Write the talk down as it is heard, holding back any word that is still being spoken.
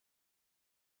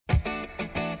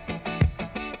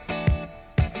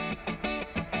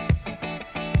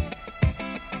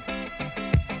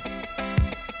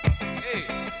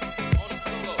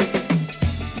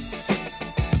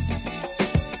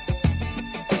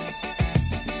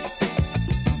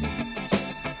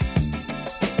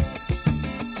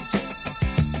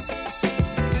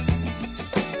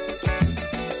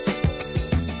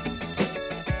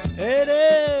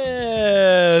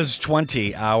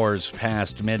20 hours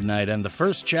past midnight, and the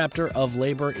first chapter of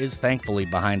labor is thankfully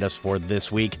behind us for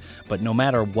this week. But no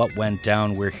matter what went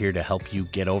down, we're here to help you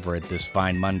get over it this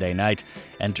fine Monday night,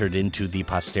 entered into the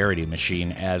posterity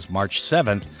machine as March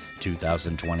 7th,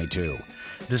 2022.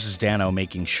 This is Danno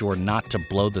making sure not to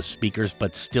blow the speakers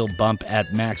but still bump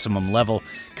at maximum level,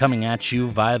 coming at you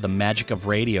via the magic of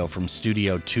radio from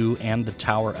Studio 2 and the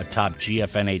tower atop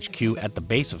GFN HQ at the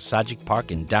base of Sajik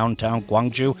Park in downtown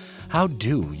Gwangju. How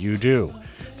do you do?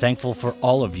 Thankful for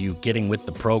all of you getting with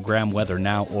the program, whether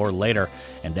now or later.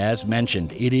 And as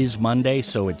mentioned, it is Monday,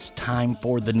 so it's time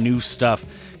for the new stuff.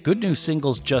 Good new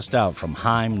singles just out from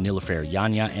HAIM, Nilufer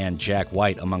Yanya, and Jack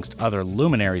White, amongst other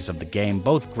luminaries of the game,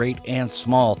 both great and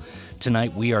small.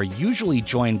 Tonight, we are usually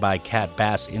joined by Kat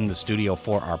Bass in the studio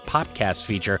for our Popcast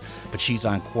feature, but she's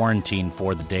on quarantine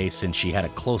for the day since she had a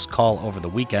close call over the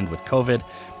weekend with COVID,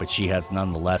 but she has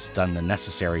nonetheless done the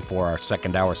necessary for our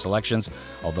second hour selections,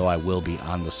 although I will be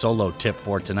on the solo tip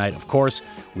for tonight. Of course,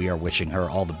 we are wishing her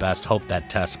all the best. Hope that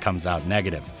test comes out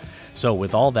negative. So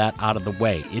with all that out of the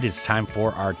way, it is time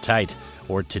for our Tight,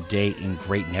 or Today in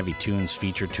Great and Heavy Tunes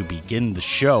feature to begin the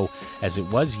show, as it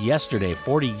was yesterday,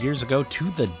 40 years ago to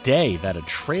the day, that a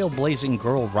trailblazing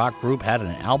girl rock group had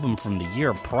an album from the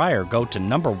year prior go to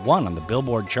number 1 on the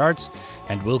Billboard charts,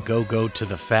 and we'll go to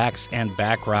the facts and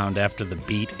background after the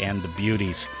beat and the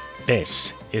beauties.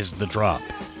 This is The Drop.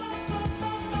 Tonight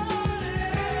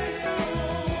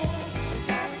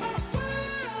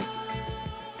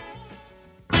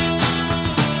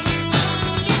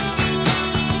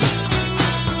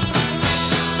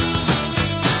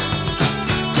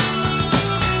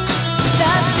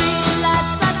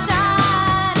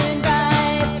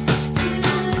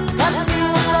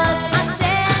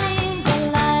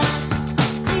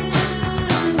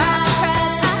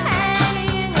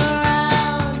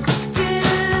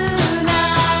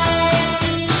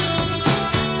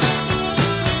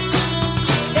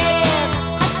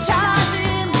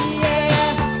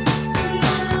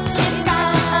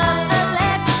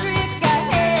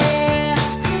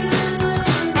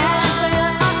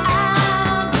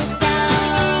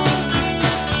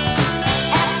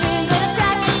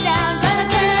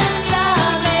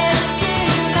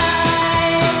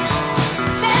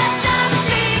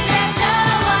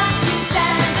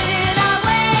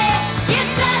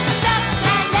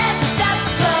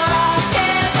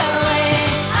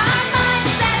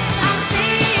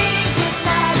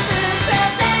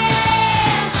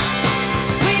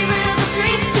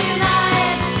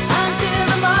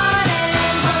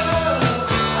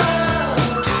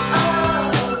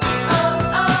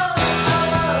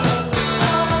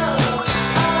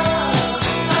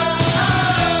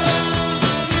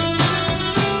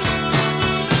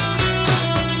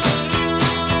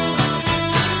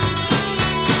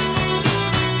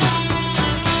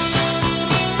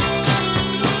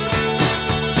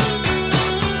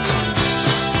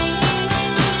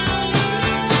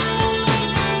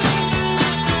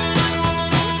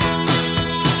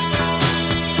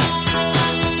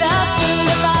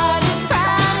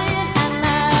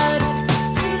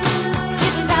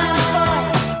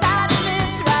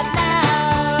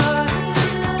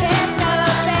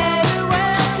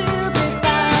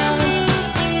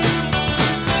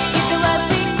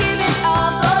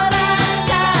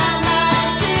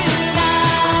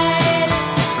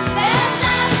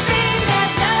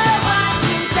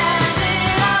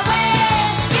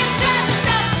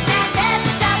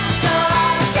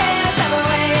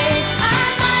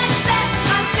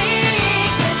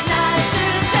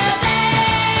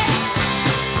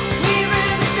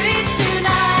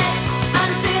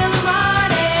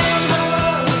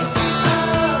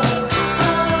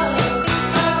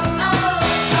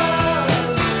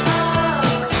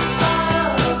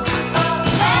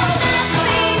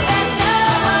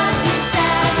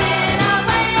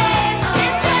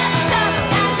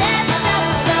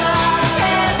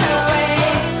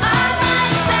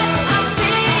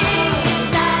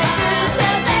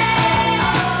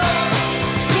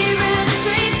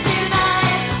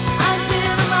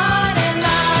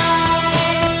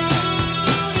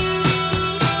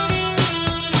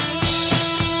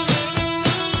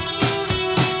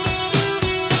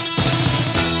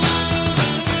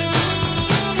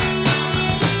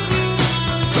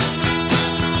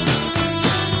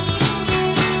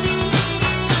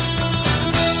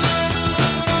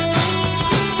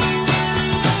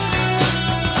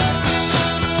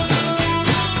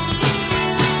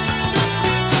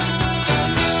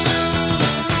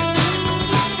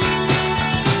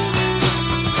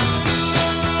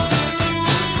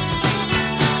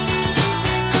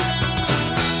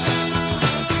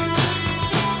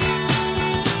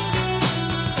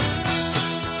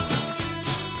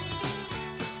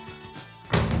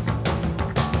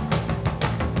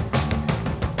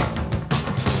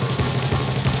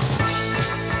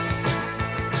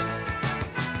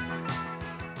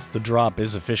The drop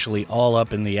is officially all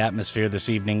up in the atmosphere this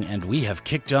evening, and we have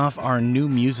kicked off our new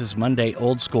Muses Monday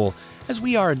Old School, as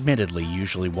we are admittedly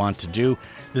usually want to do.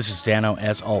 This is Danno,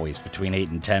 as always, between 8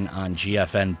 and 10 on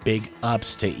GFN. Big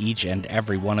ups to each and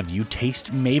every one of you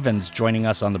taste mavens joining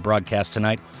us on the broadcast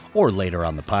tonight, or later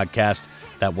on the podcast.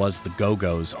 That was the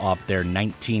Go-Go's off their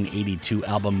 1982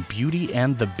 album Beauty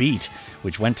and the Beat,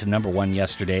 which went to number 1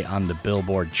 yesterday on the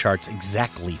Billboard charts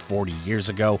exactly 40 years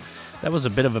ago. That was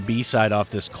a bit of a B-side off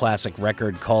this classic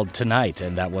record called Tonite,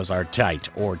 and that was our Tight,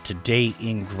 or Today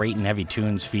in Great and Heavy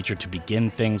Tunes feature to begin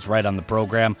things right on the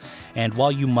program. And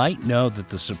while you might know that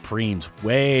the Supremes,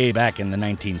 way back in the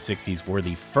 1960s, were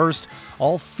the first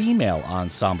all-female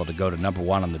ensemble to go to number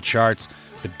 1 on the charts,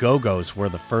 the Go-Go's were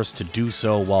the first to do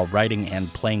so while writing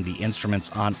and playing the instruments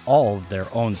on all of their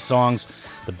own songs.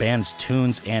 The band's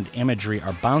tunes and imagery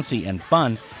are bouncy and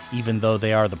fun, even though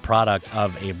they are the product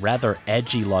of a rather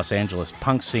edgy Los Angeles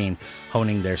punk scene,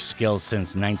 honing their skills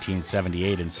since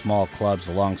 1978 in small clubs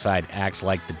alongside acts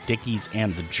like the Dickies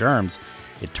and the Germs.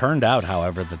 It turned out,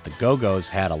 however, that the Go-Go's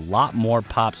had a lot more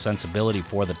pop sensibility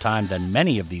for the time than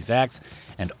many of these acts,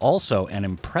 and also an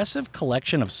impressive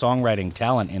collection of songwriting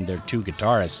talent in their 2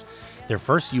 guitarists. Their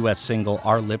first U.S. single,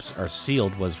 Our Lips Are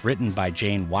Sealed, was written by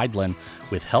Jane Wiedlin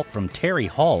with help from Terry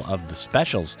Hall of The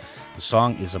Specials. The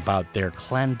song is about their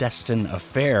clandestine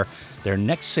affair. Their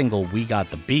next single, We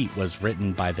Got the Beat, was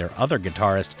written by their other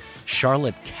guitarist,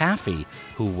 Charlotte Caffey,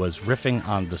 who was riffing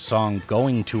on the song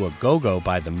Going to a Go-Go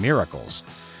by The Miracles.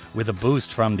 With a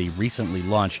boost from the recently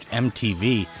launched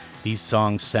MTV, these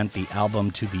songs sent the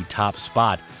album to the top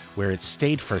spot, where it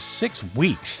stayed for 6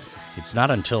 weeks. It's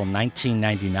not until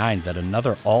 1999 that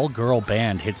another all-girl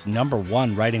band hits number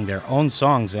 1 writing their own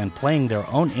songs and playing their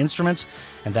own instruments,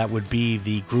 and that would be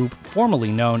the group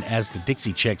formerly known as the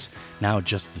Dixie Chicks, now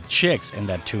just the Chicks, and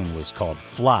that tune was called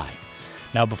Fly.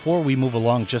 Now, before we move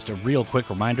along, just a real quick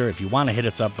reminder, if you want to hit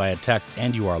us up via text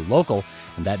and you are local,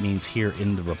 and that means here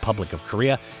in the Republic of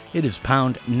Korea, it is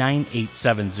pound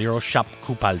 9870 shap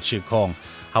kupal chilkong.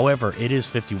 However, it is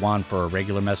 50 won for a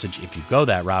regular message if you go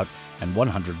that route, and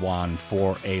 100 won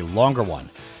for a longer one.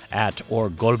 At or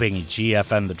Golbengi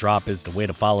GFN, the drop is the way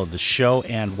to follow the show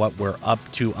and what we're up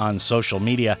to on social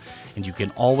media. And you can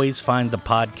always find the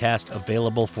podcast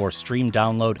available for stream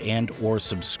download and or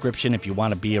subscription if you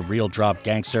want to be a real drop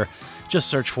gangster. Just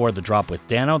search for The Drop with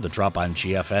Danno, The Drop on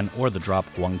GFN, or The Drop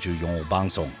Gwangju Yong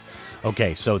Bangsong.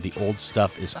 Okay, so the old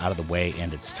stuff is out of the way,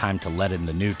 and it's time to let in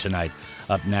the new tonight.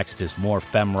 Up next is more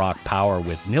femme rock power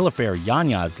with Nilufer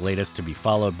Yanya's latest, to be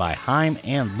followed by HAIM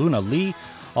and Luna Lee,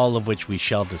 all of which we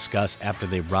shall discuss after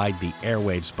they ride the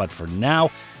airwaves. But for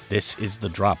now, this is The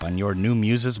Drop on your new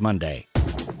Muses Monday.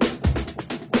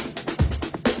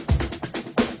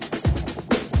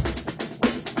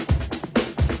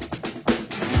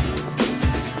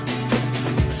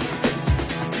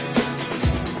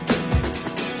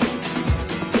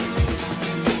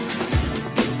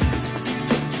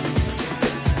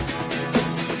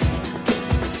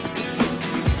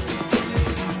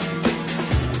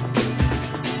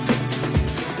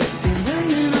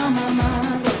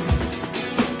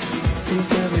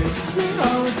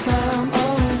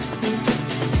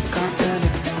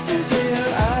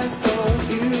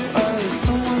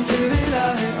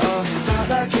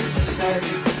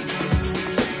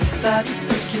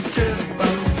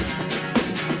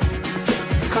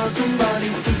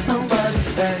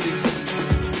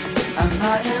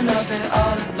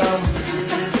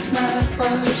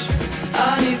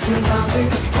 Some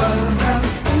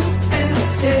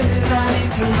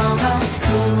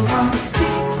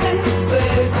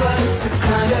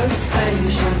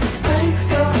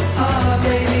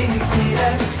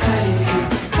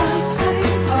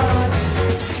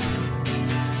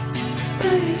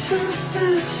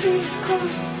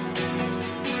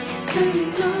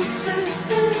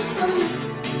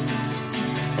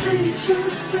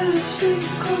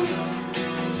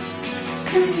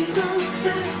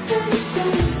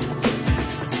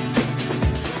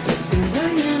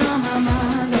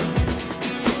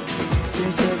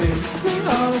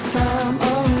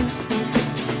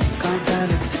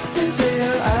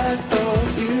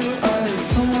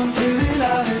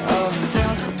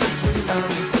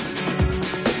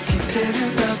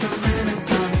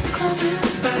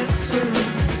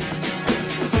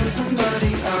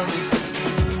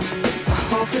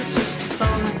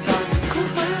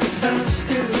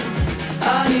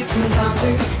time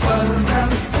to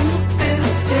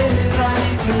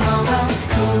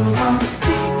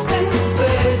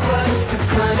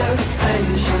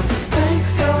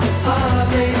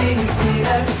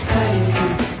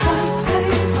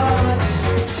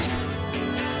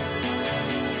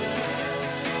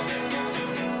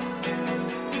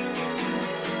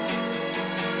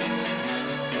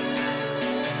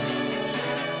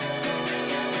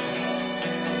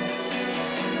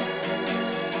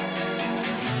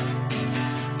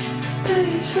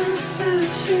Patience as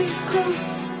she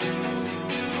goes,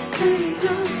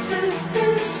 cadence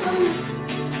is slow.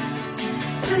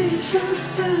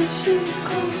 Patience as she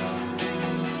goes,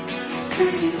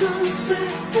 cadence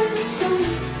is slow.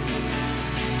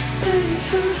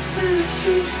 Patience as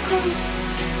she goes,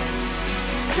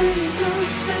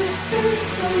 cadence is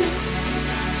slow.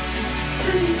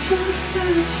 Patience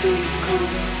as she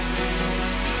goes.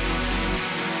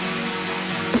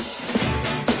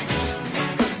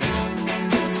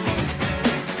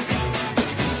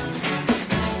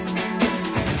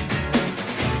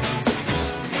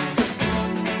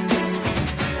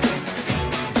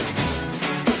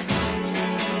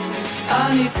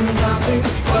 I need some coffee,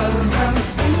 welcome.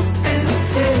 Who is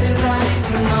his? I need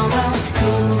to know now. Who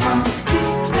I'm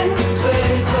keeping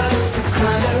ways. What's the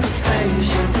kind of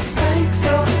patience? Makes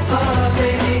your heart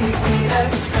makes me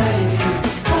less fake.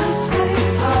 I say,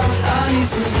 I need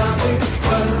some coffee,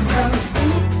 welcome. Who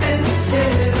is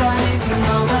his? I need to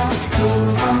know now. Who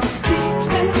I'm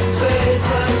keeping ways.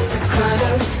 What's the kind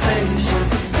of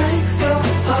patience? Makes your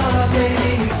heart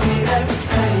makes me less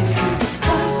fake.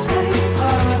 I say,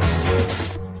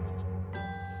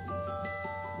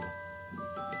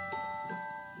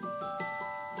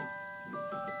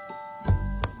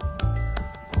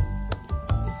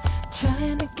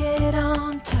 trying to get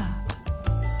on top,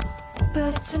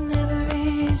 but it's never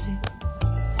easy.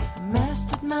 I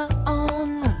mastered my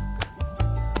own luck,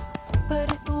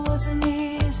 but it wasn't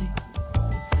easy.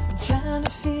 I'm trying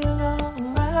to feel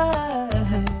alright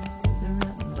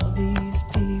around all these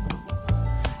people.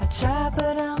 I try,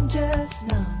 but I'm just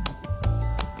numb.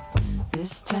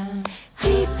 This time,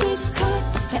 deepest cut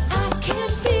that I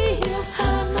can't feel.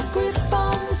 Find my grip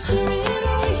on the steering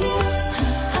wheel.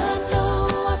 I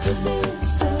know our piece is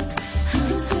stuck. You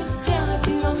can sit down if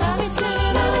you don't mind me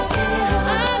standing.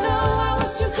 I know I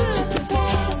was too good to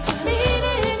pass.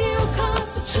 Needing you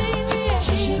caused a chain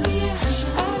reaction.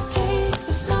 I take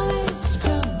the smallest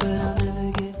crumb, but I'll never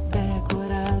get back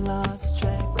what I lost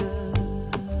track of.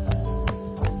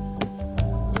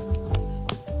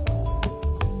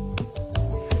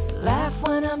 Laugh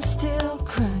when I'm still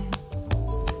crying.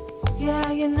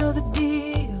 Yeah, you know the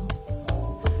deal.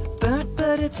 Burnt,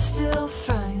 but it's still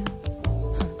frying.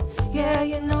 Yeah,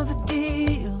 you know the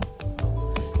deal.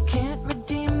 Can't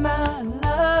redeem my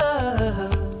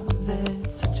love.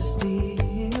 That's such a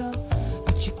steal.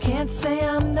 But you can't say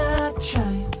I'm not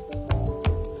trying.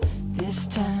 This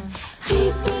time,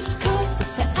 deepest cut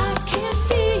that I can't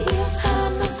feel.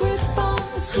 Find my grip on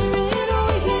the steering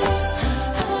wheel.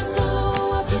 I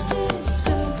know our piece is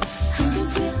stuck. You can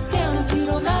sit down if you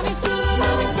don't mind me standing.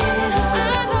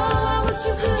 I know I was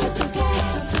too good to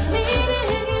pass.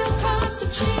 Meeting you caused a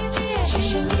chain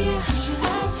reaction. I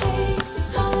take the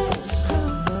smallest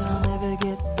crumb, but I'll never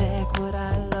get back what I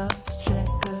lost track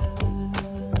of.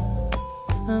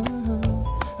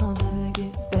 I'll never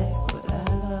get back what I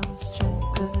lost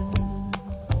track of.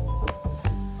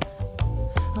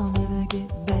 I'll never get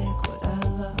back what I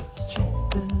lost track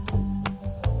of.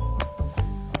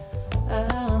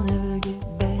 I'll never get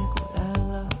back what I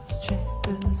lost track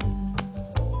of.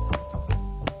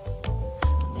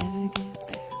 I'll never get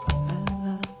back what I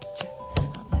lost track.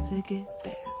 I'll never get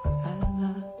back what I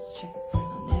lost track.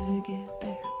 I'll never get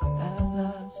back what I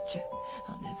lost track.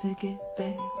 I'll never get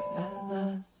back what I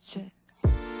lost track.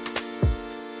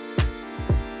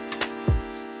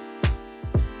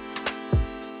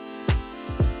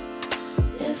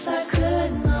 If I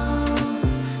could know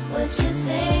what you're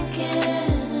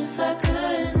thinking, if I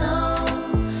could know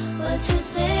what you're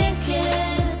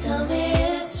thinking, tell me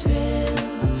it's real.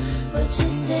 What you're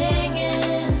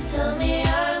singing, tell me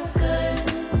I'm good,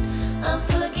 I'm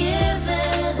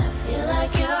forgiven. I feel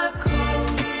like you're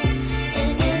cold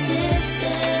and you're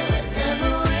distant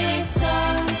whenever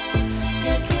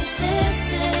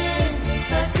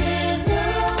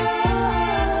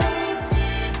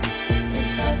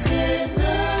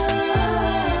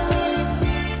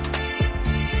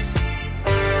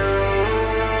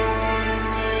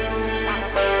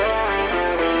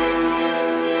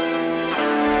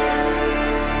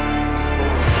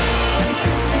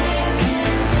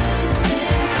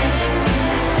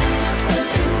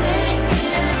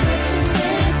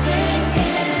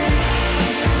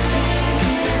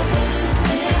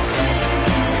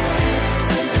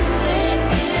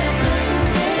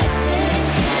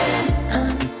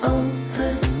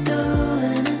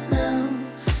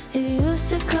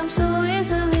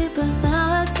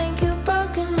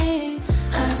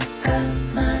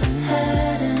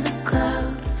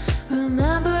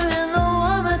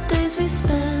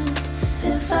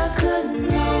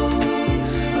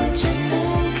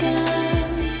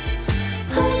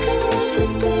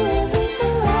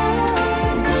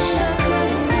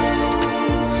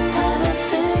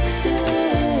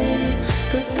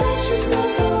just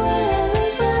not the way I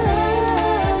live my life.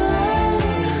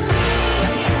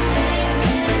 What you thinking?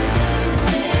 What you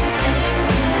thinking?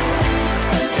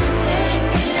 What you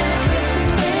thinking? What you thinking? What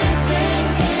you thinking?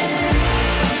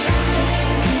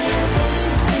 What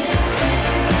you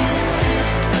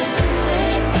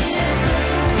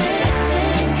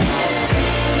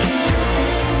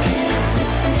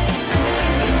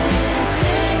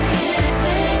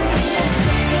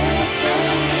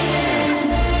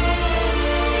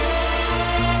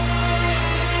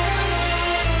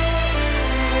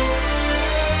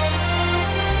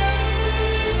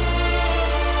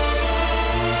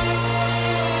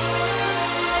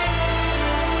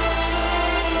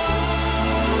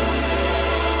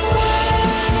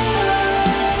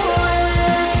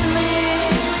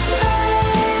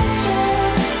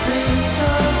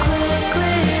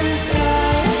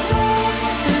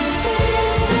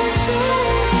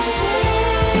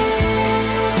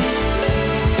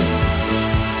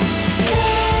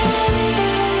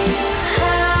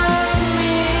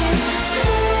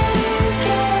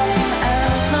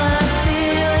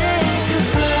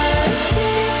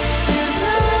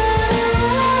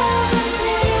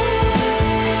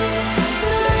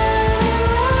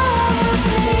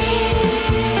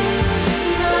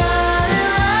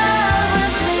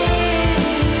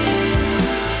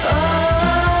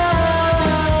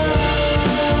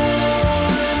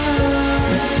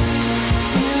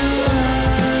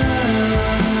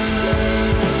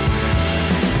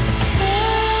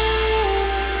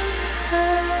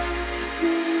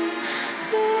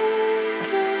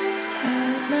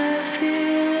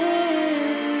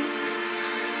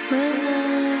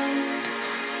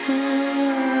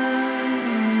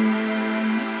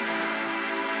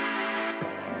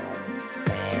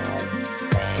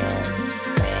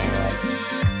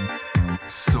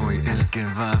que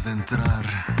va a adentrar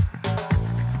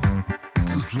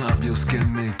tus labios que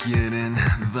me quieren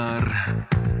dar.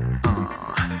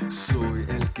 Soy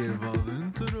el que va a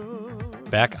adentrar.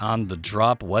 Back on the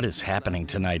drop. What is happening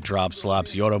tonight? Drop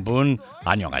Slops Yorobun.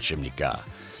 안녕하십니까.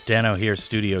 Danno here,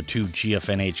 Studio 2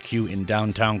 GFNHQ in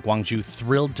downtown Gwangju.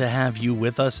 Thrilled to have you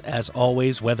with us, as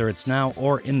always, whether it's now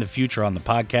or in the future on the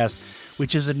podcast,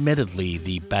 which is admittedly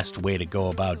the best way to go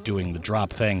about doing the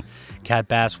drop thing. Kat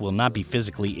Bass will not be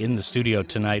physically in the studio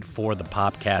tonight for the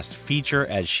Popcast feature,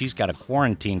 as she's got a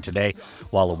quarantine today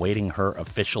while awaiting her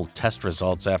official test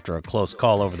results after a close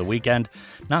call over the weekend.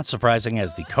 Not surprising,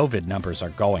 as the COVID numbers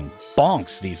are going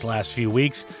bonks these last few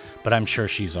weeks, but I'm sure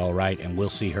she's all right, and we'll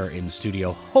see her in the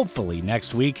studio hopefully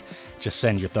next week. Just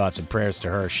send your thoughts and prayers to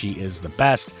her. She is the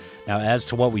best. Now, as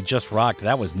to what we just rocked,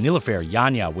 that was Nilufer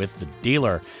Yanya with The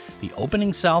Dealer, the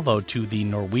opening salvo to the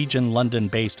Norwegian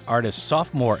London-based artist's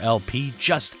sophomore LP,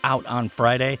 just out on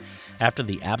Friday. After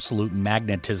the absolute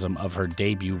magnetism of her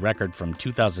debut record from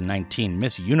 2019,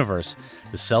 Miss Universe,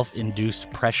 the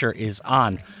self-induced pressure is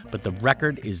on, but the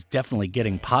record is definitely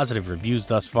getting positive reviews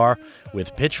thus far,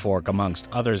 with Pitchfork, amongst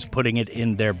others, putting it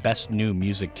in their Best New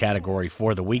Music category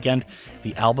for the weekend.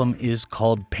 The album is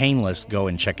called Painless. Go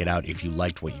and check it out if you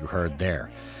liked what you heard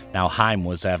there. Now, HAIM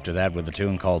was after that with a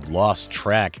tune called Lost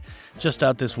Track, just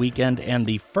out this weekend, and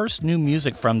the first new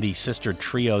music from the sister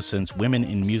trio since Women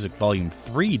in Music Volume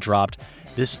 3 dropped.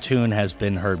 This tune has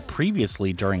been heard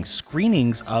previously during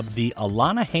screenings of the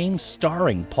Alana Haim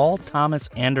starring Paul Thomas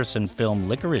Anderson film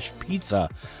Licorice Pizza,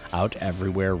 out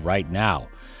everywhere right now.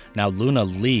 Now, Luna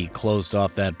Lee closed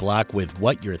off that block with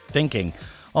What You're Thinking.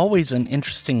 Always an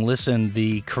interesting listen.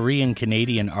 The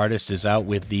Korean-Canadian artist is out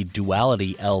with the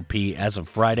Duality LP as of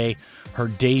Friday. Her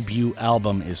debut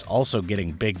album is also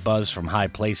getting big buzz from high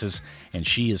places, and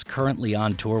she is currently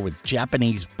on tour with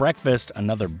Japanese Breakfast,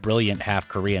 another brilliant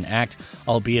half-Korean act,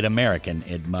 albeit American,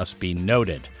 it must be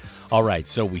noted. All right,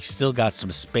 so we still got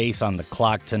some space on the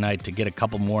clock tonight to get a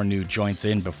couple more new joints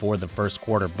in before the first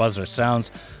quarter buzzer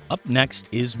sounds. Up next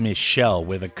is Michelle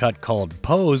with a cut called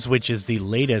Pose, which is the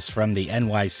latest from the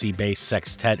NYC-based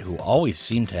sextet, who always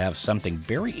seem to have something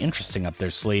very interesting up their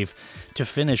sleeve. To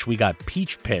finish, we got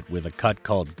Peach Pit with a cut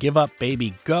called Give Up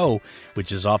Baby Go,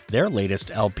 which is off their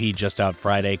latest LP just out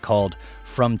Friday called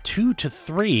From 2 to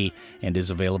 3, and is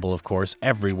available, of course,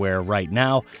 everywhere right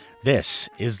now. This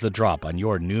is The Drop on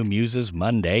your New Muses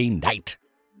Monday night.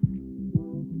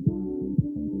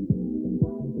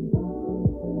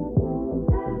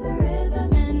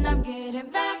 And I'm getting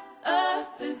back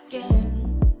up again.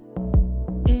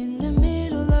 In the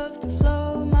middle of the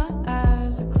flow, my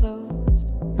eyes are closed.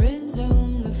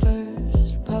 Resume the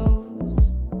first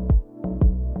pose.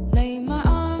 Lay my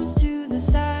arms to the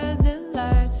side, the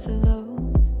lights are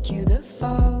low. Cue the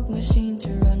fog machine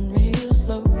to run real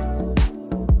slow.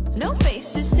 No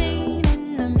face is seen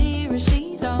in the mirror,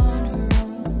 she's on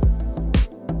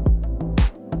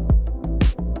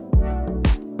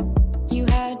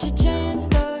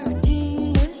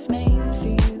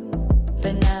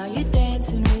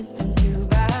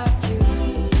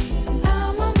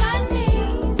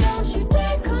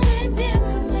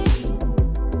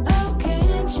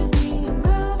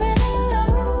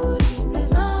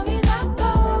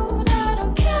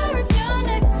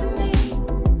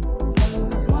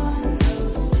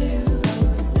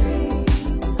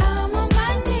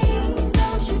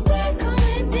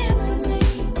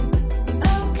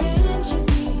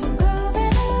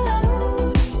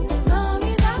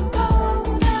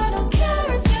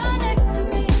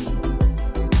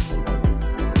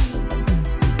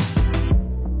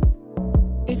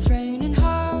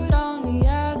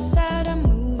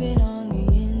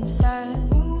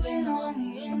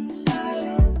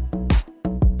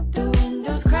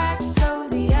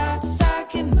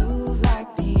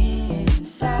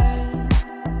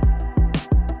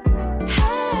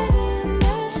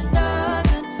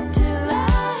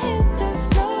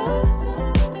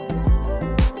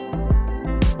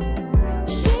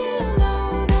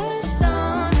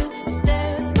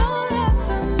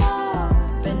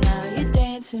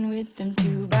rhythm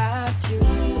 2 by 2.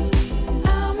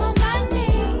 I'm on my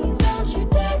knees, don't you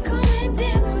dare come and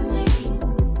dance with me.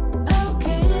 Oh,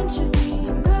 can't you see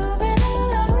I'm moving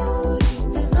alone?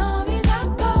 As long as I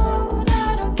pose,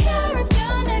 I don't care if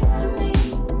you're next to me.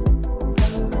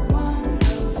 Pose 1,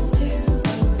 pose 2,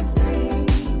 pose 3.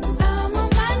 I'm on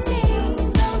my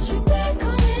knees, don't you dare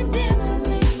come and dance with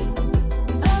me.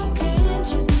 Oh, can't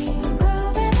you see I'm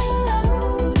moving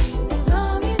alone? As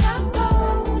long as I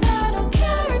pose, I don't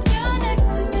care if you're next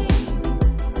to me.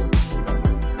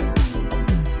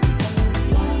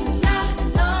 Not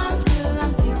long till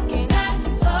I'm taking that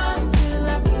fall, till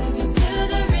I give into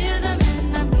the rhythm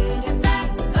and I'm getting back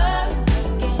up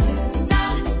again.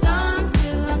 Not long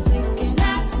till I'm taking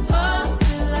that fall,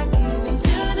 till I give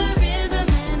into the rhythm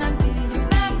and I'm getting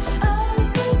back up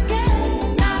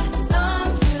again. Not long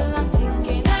till I'm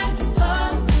taking that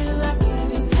fall, till I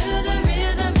give into the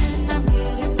rhythm and I'm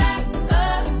getting back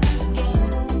up again.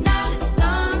 Not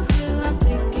long till I'm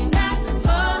taking that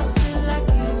fall, till I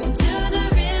give into the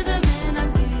rhythm and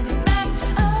I'm getting back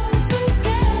up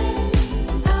again.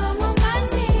 I'm on my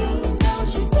knees, don't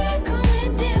you dare come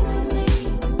and dance with me.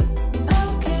 Oh,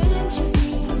 can't you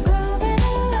see I'm moving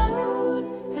alone?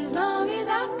 As long as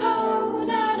I pose,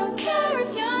 I don't care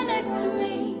if you're next to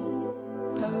me.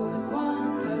 Pose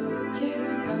 1, pose 2,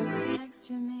 pose next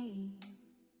to me.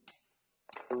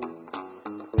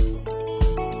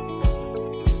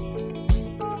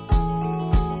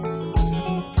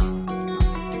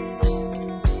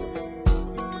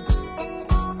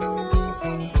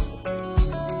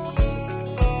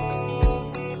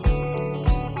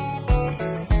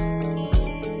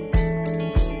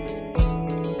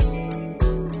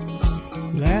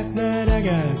 Last night I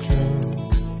got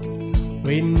drunk,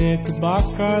 waiting at the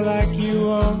boxcar like you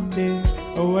wanted.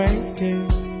 I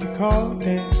waited, you called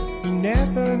and you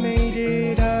never made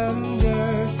it. I'm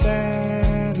just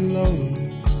sad alone,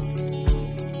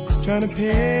 trying to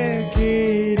pick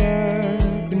it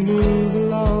up and move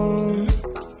along.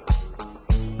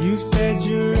 You said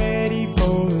you're ready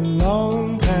for a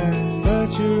long time,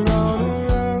 but you're on a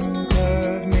road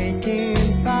of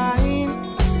making fine.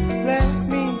 Let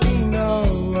me be no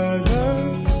other,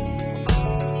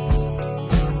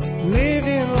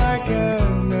 living like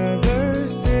another,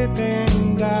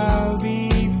 sipping, I'll be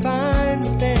fine.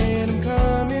 But then I'm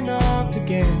coming off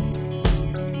again.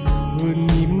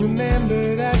 Wouldn't even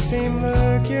remember that same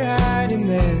look you're hiding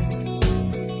there.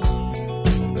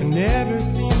 I never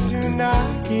seem to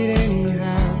knock it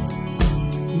anyhow,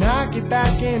 knock it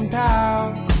back in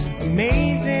power.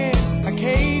 Amazing, I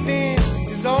cave in,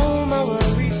 'cause all my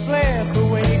worries slip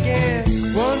away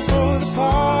again. One for the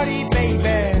party,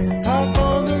 baby, up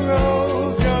on the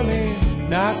road, drumming,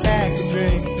 not back to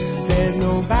drink, there's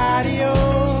nobody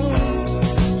home.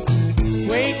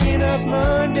 Waking up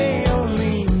Monday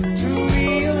only to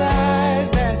realize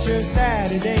that your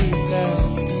Saturday self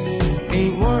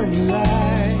ain't one you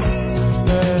like.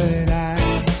 But I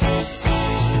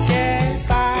get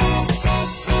by,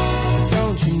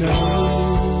 don't you know?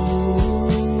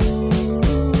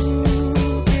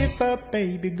 Give up,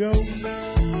 baby, go.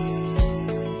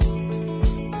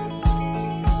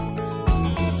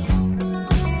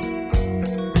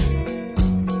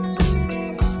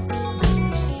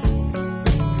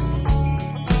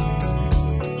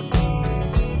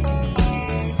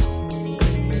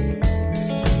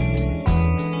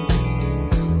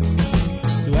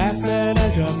 Last night I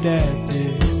dropped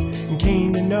acid and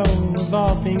came to know of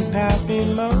all things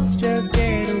passing, most just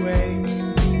get away.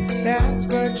 That's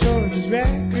what George's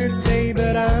records say,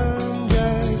 but I'm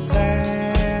just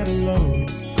sad alone,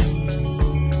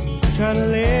 trying to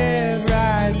live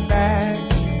right back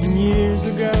in years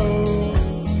ago.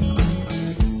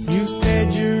 You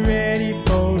said you're ready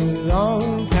for a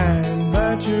long time,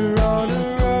 but you're on a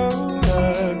road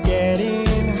of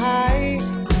getting high.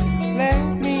 Let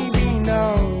me be no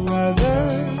other,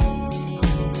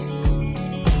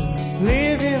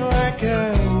 living like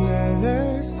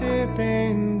another,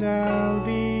 sipping, I'll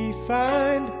be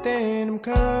fine. But then I'm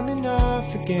coming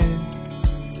off again.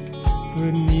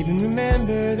 Wouldn't even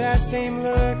remember that same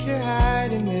look you're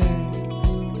hiding there.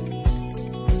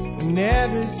 I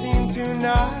never seem to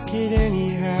knock it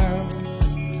anyhow,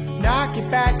 knock it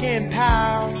back in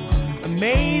power.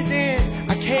 Amazing,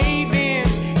 I cave in,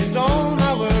 as all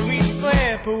my worries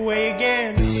slip away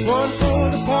again. One for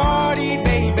the party,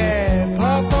 baby,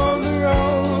 puff on the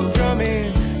road,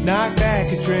 drumming, knock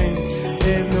back a drink,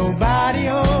 there's nobody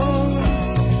home.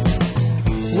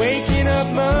 Waking up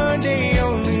Monday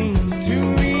only to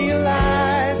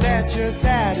realize that your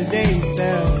Saturday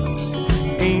self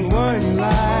ain't one you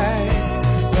like.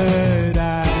 But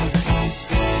I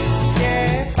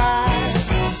get by,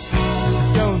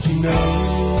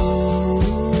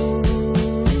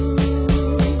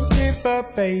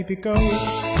 happy go.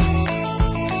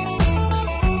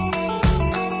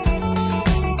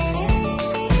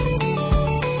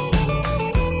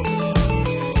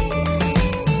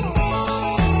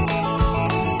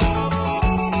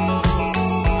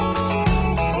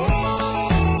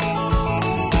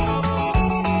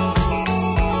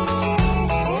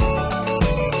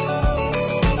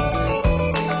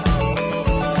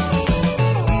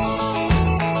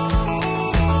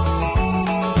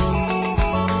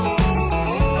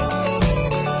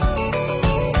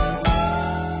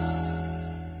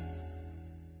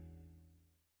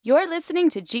 You're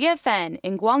listening to GFN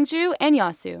in Gwangju and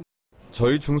Yeosu.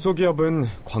 저희 중소기업은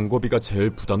광고비가 제일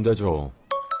부담되죠.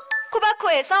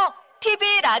 코바코에서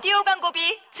TV 라디오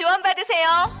광고비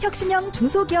지원받으세요. 혁신형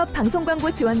중소기업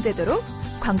방송광고 지원 제도로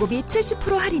광고비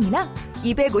 70% 할인이나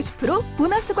 250%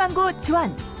 보너스 광고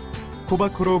지원.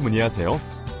 코바코로 문의하세요.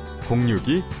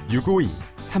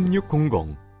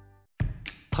 062-652-3600.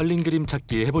 털린 그림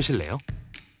찾기 해보실래요?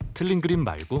 틀린 그림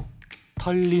말고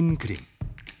털린 그림.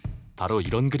 바로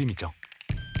이런 그림이죠.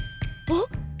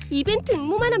 이벤트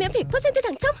응모만 하면 100%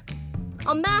 당첨?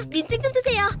 엄마, 민증 좀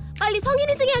주세요. 빨리 성인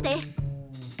인증해야 돼.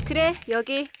 그래,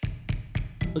 여기.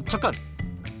 잠깐!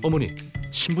 어머니,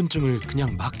 신분증을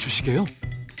그냥 막 주시게요?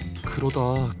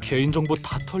 그러다 개인정보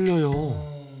다 털려요.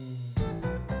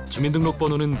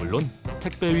 주민등록번호는 물론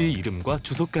택배위 이름과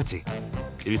주소까지.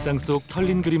 일상 속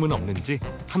털린 그림은 없는지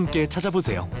함께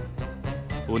찾아보세요.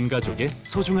 온 가족의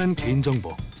소중한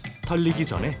개인정보. 털리기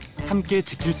전에 함께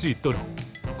지킬 수 있도록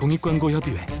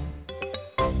공익광고협의회.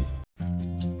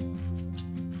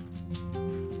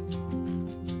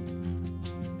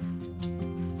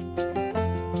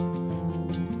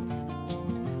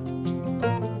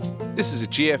 This is a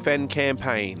GFN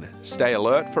campaign. Stay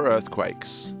alert for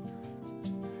earthquakes.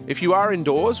 If you are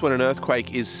indoors when an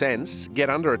earthquake is sensed, get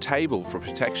under a table for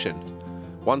protection.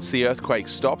 Once the earthquake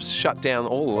stops, shut down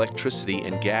all electricity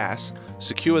and gas,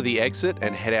 secure the exit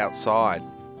and head outside.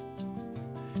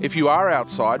 If you are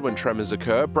outside when tremors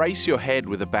occur, brace your head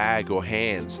with a bag or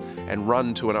hands and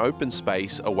run to an open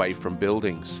space away from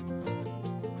buildings.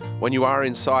 When you are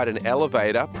inside an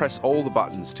elevator, press all the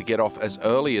buttons to get off as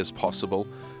early as possible,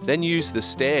 then use the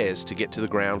stairs to get to the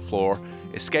ground floor,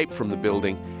 escape from the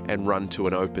building and run to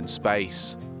an open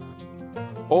space.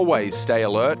 Always stay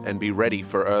alert and be ready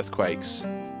for earthquakes.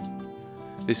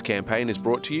 This campaign is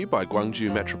brought to you by Gwangju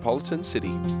Metropolitan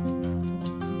City.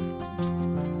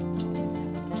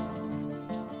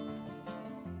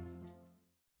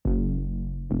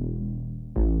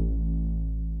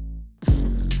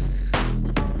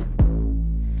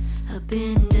 I've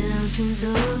been down since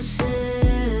 07.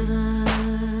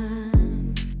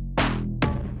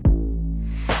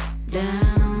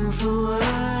 Down for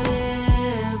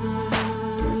whatever.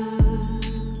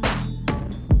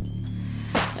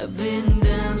 I've been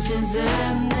down since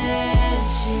I met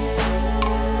you.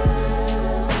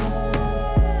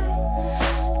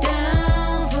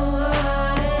 Down for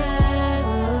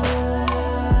whatever.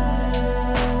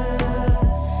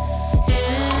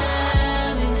 And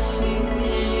I'll be singing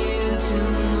you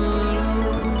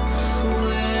tomorrow,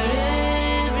 where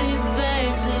every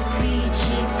bite's a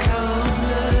peachy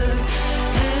cobbler.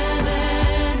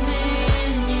 Have me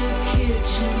in your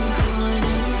kitchen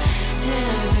corner.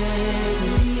 Have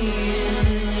me in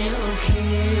your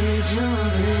cage, oh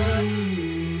babe.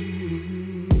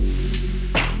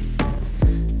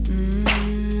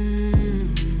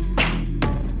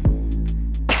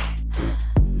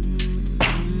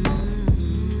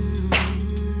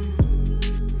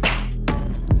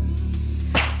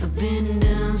 I've been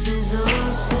down since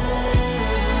 07.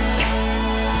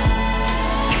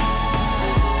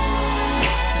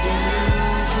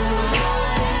 Down for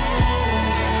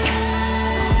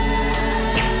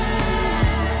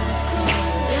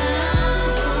down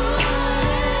for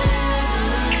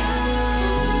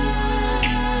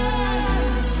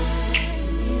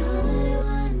the only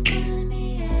one pulling me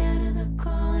out of the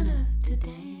corner to dance.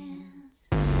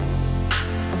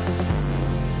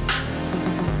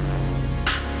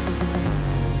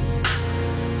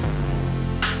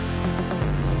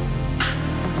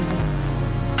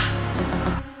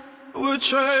 We're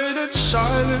traded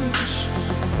silence.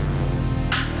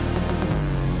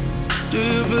 Do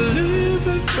you believe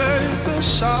in faith and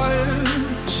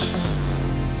science?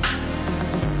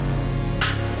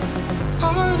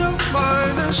 I don't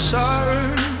mind the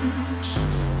sirens,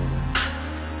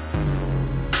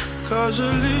 'cause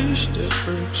at least it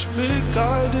brings me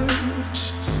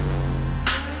guidance.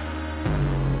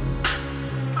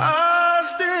 I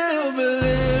still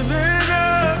believe in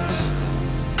us.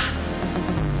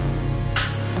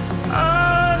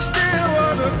 I still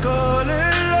wanna call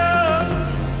it love.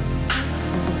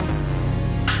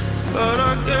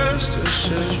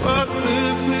 is what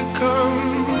we've become.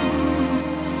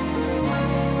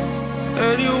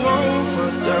 And you won't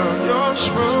put down your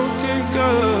smoking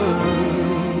gun.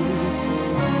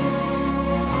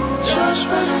 Just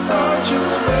when I thought you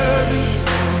were ready,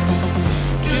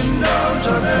 kingdoms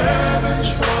of the heavens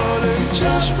falling.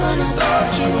 Just when I thought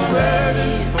you were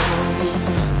ready for me,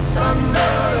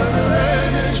 thunder and the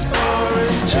rain is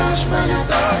pouring. Just when I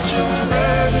thought you were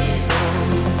ready for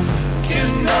me,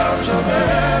 kingdoms of the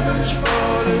heavens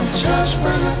falling. Just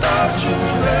when I thought you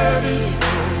were ready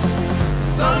for me,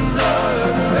 thunder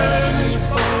and the rain is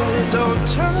pouring. Don't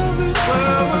tell me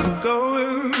where we're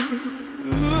going.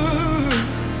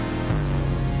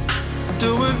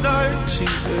 Doing 90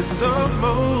 at the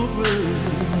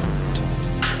moment,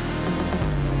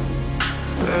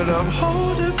 and I'm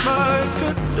holding my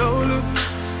condolence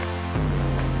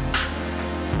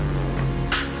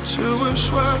to a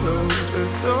swallow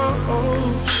in the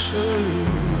ocean.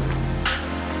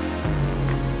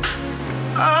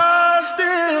 I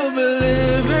still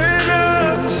believe in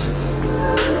us.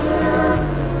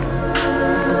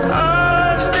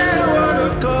 I still wanna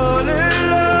call it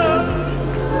love,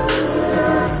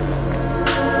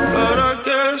 but I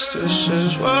guess this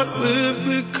is what we've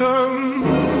become.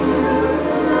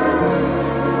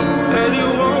 And you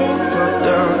won't put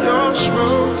down your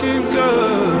smoking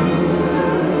gun.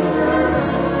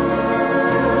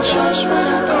 Just when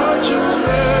I thought you were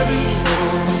ready for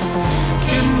me,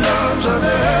 kingdoms of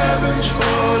the heavens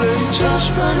falling. Just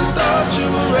when I thought you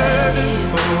were ready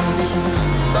for me,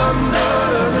 thunder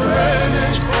and the rain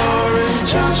is pouring.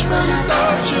 Just when I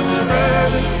thought you were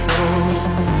ready for me,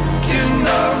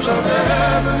 kingdoms of the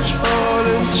heavens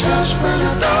falling. Just when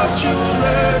I thought you were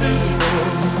ready for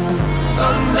me,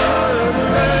 thunder and the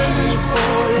rain is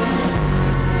pouring.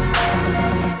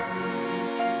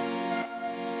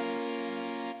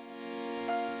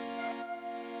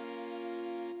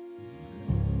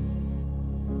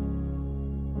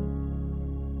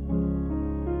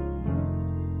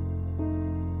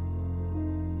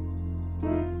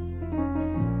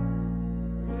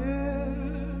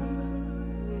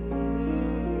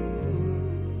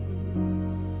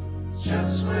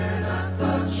 Just when I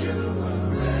thought you were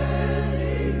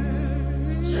ready,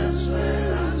 just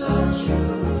when I thought you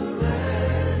were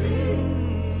ready,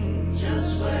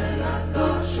 just when I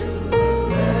thought you were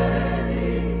ready,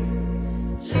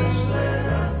 just when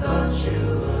I thought you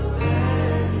were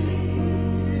ready,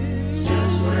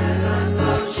 just when I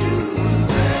thought you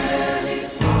were ready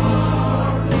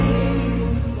for me,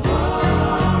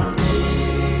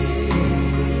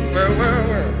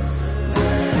 well.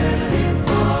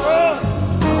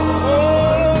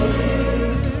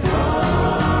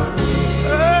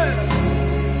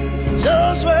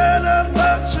 Just when I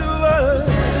thought you were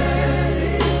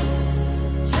ready,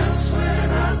 just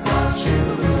when I thought you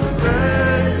were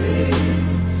ready,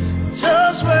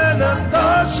 just when I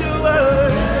thought you were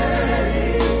ready,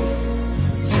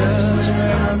 just when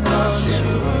I thought you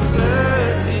were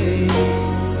ready,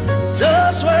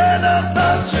 just when I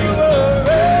thought you were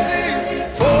ready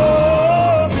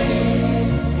for me,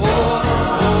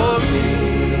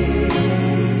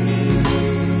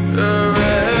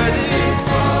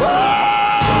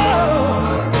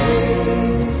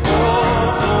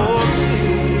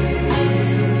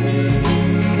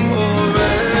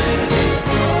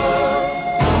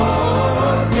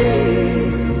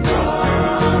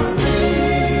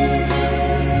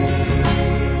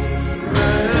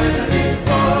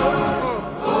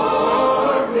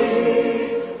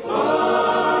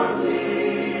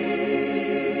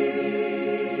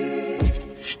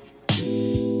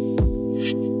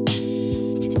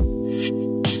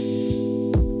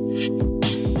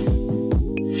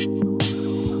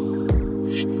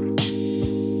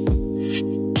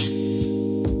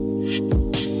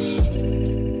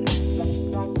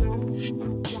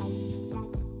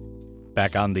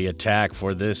 Back on the attack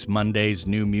for this Monday's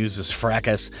New Muses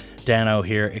Fracas. Danno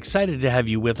here, excited to have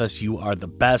you with us. You are the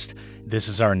best. This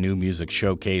is our new music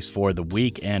showcase for the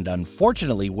week, and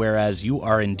unfortunately, whereas you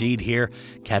are indeed here,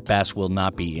 Kat Bass will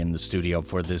not be in the studio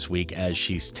for this week as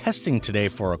she's testing today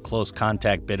for a close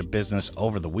contact bit of business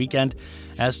over the weekend.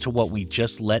 As to what we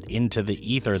just let into the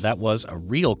ether, that was a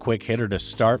real quick hitter to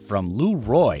start from Lou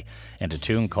Roy and a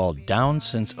tune called Down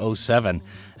Since 07.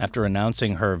 After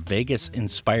announcing her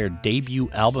Vegas-inspired debut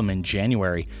album in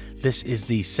January, this is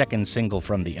the second single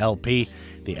from the LP.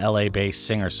 The LA-based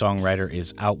singer-songwriter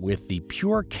is out with the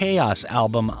Pure Chaos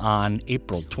album on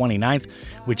April 29th,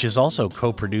 which is also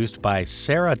co-produced by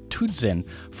Sarah Tudzin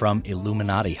from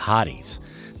Illuminati Hotties.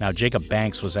 Now, Jacob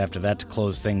Banks was after that to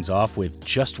close things off with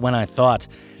Just When I Thought.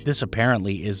 This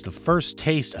apparently is the first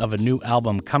taste of a new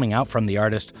album coming out from the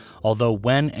artist, although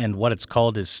when and what it's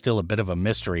called is still a bit of a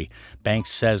mystery. Banks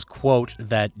says, quote,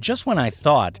 that Just When I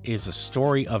Thought is a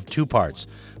story of two parts: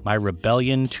 my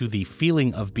rebellion to the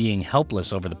feeling of being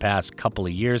helpless over the past couple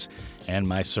of years and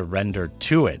my surrender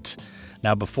to it.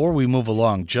 Now, before we move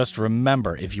along, just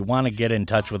remember, if you want to get in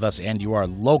touch with us and you are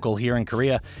local here in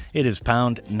Korea, it is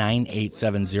pound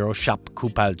 9870 shop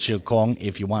Kupal Chilkong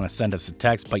if you want to send us a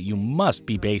text, but you must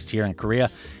be based here in Korea,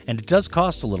 and it does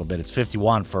cost a little bit. It's 50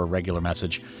 won for a regular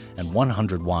message and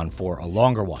 100 won for a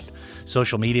longer one.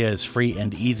 Social media is free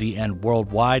and easy and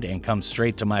worldwide and comes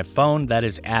straight to my phone. That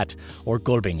is at, or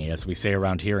Golbingi, as we say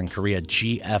around here in Korea,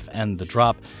 GFN The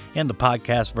Drop. And the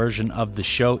podcast version of the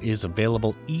show is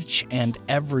available each and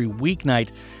every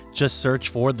weeknight. Just search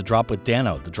for The Drop with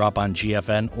Danno, The Drop on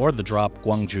GFN, or The Drop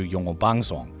Gwangju Yongo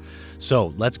Bangsong.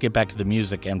 So let's get back to the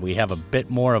music, and we have a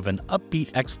bit more of an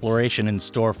upbeat exploration in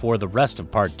store for the rest of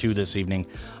part 2 this evening.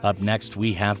 Up next,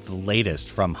 we have the latest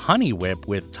from Honeywhip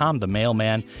with Tom the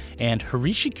Mailman and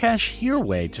Hrishikesh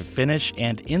Hirway to finish,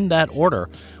 and in that order,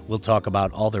 we'll talk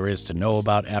about all there is to know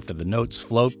about after the notes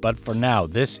float. But for now,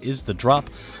 this is The Drop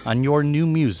on your new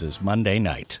Muses Monday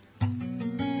night.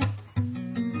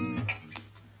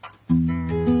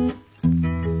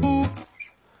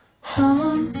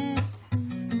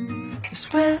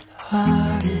 Sweat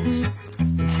hardest,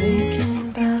 you're thinking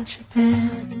about your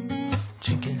band,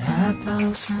 drinking hot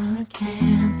balls from a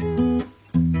can.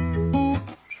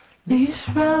 These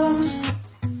rose-colored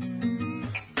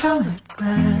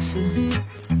glasses,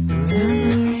 the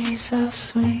memories are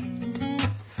sweet,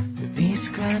 the beats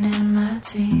grinding my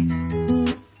teeth.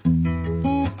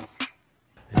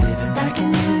 Living back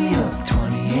in New York,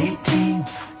 2018,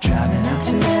 driving out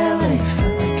to LA,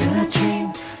 felt like a dream.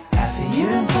 Half a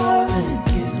year in Portland,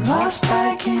 getting lost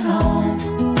back in home.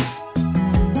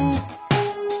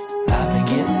 I've been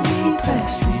getting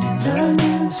depressed, reading the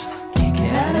news. Can't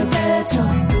get out of bed,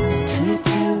 don't know what to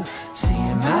do.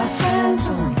 Seeing my friends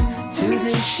only to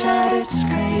this shattered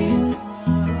screen.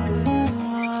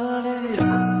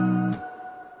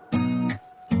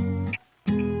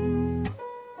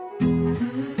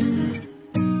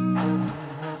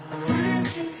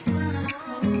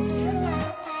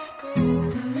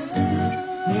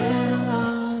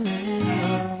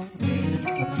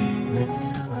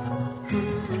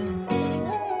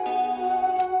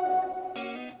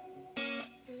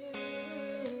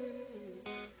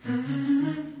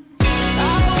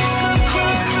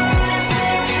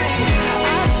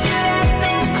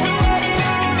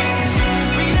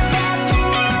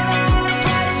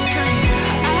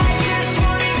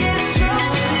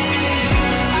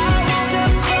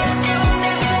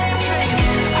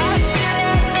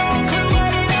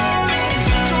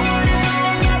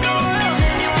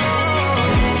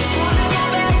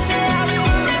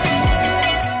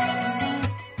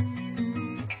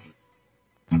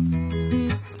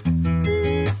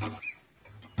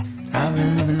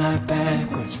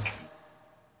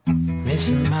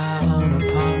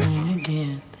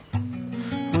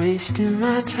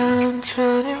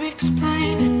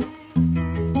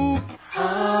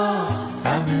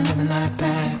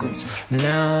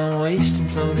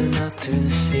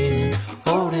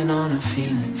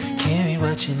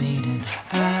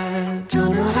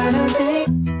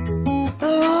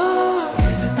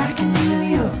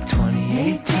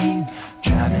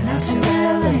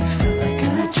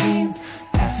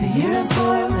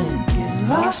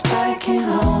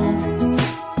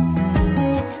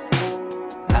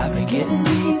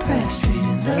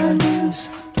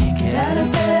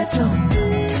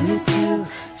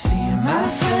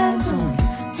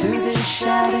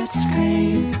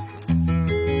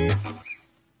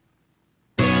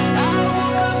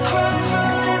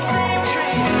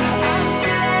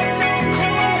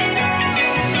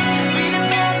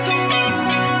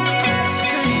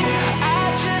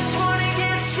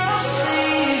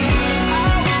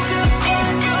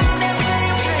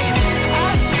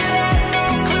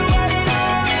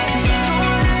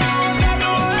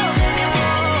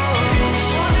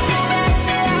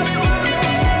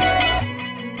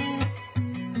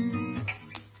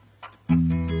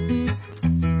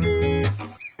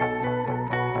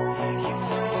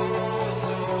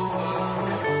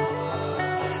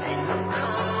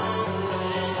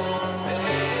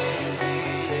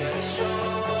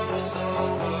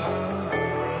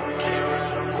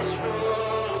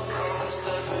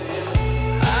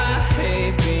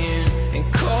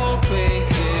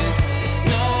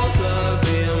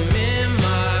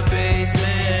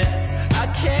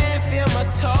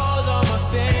 Toes on my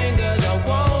fingers, I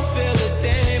won't feel a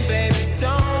thing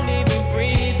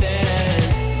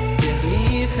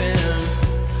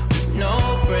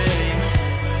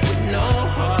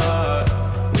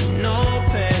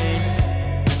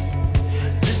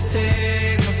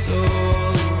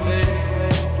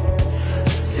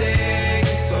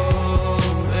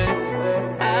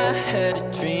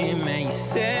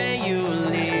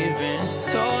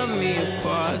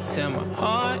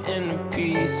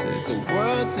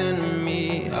world's in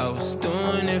me, I was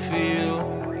doing it for you.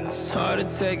 It's hard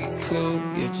to take a clue,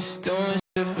 you're just doing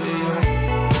shit for you.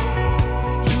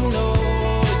 You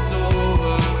know it's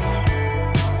over,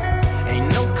 ain't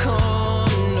no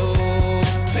coming over,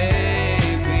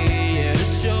 baby. Yeah, the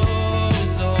show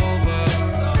is over.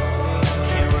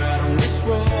 Can't ride on this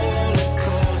roller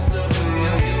coaster for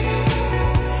you.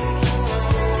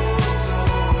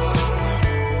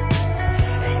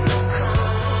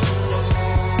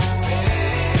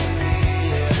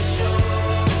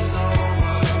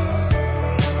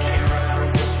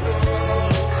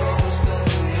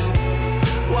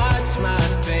 Watch my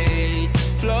fate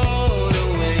just float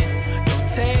away. Don't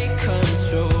take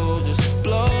control, just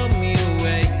blow me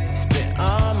away. Spent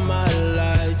all my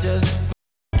life just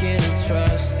fucking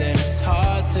trusting. It's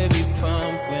hard to be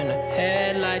pumped when the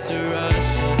headlights are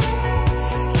rushing.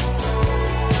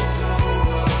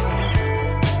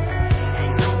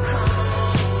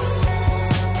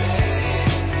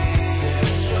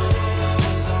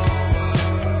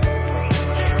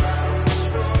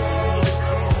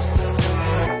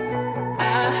 I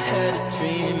had a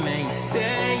dream and you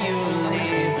said you were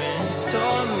leaving.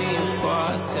 Tore me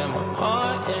apart, tear my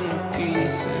heart into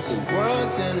pieces. The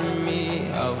world's in me,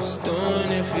 I was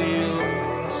doing it for you.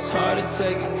 It's hard to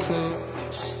take a clue.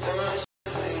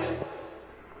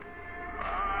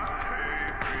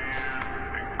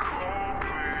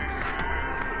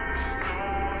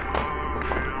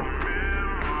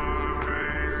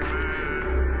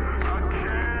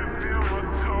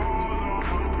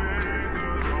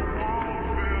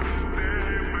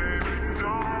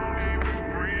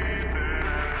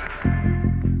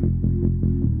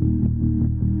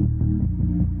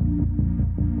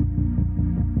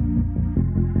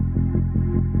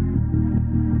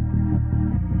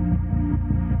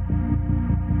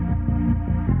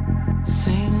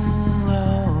 Sing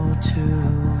low to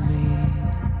me.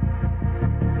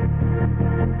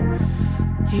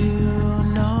 You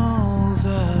know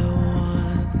the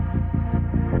one,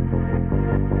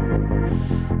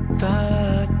 the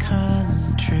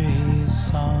country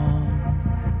song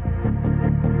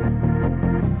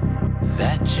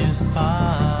that your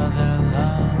father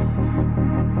loved.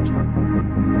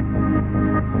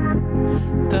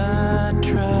 The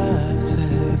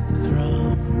traffic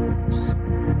thrums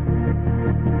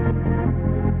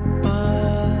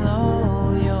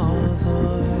below your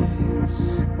voice,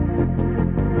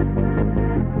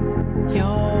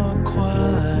 your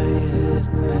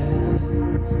quietness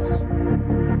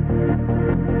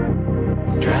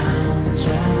drowns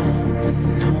out the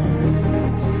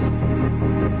noise.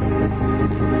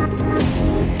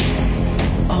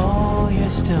 Oh, your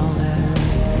stillness,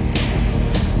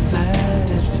 let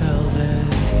it fill this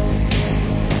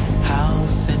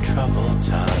house in troubled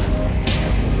times.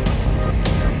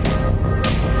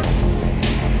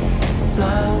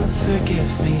 Love,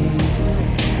 forgive me.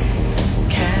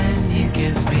 Can you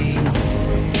give me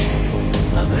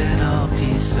a little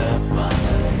peace of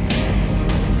mind?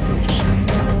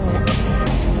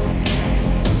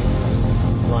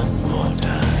 One more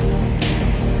time.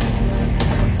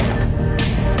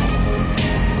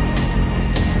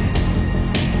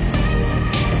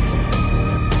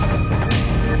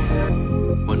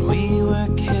 When we were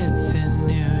kids in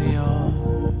New York,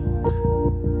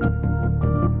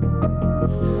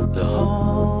 the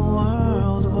whole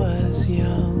world was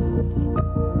young,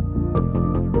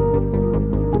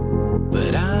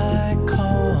 but I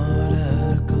caught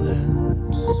a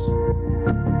glimpse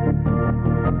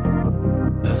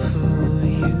of who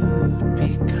you'd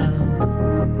become.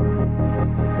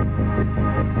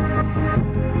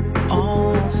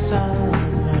 All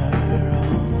summer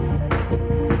on,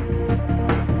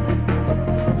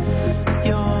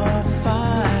 your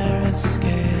fire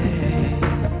escape.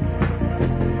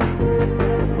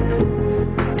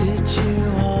 Did you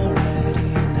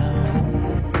already know,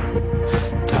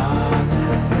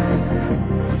 darling,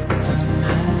 the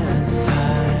mess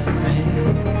I'd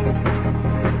make?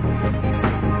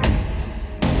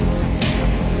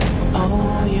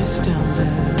 Oh, your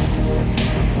stillness,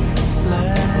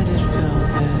 let it fill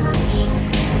this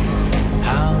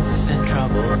house in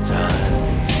troubled times.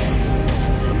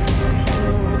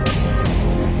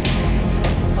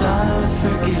 Love,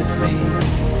 forgive me.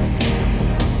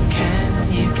 Can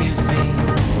you give me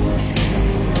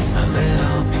a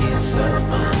little peace of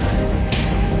mind?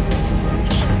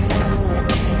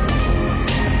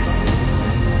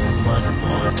 One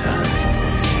more time.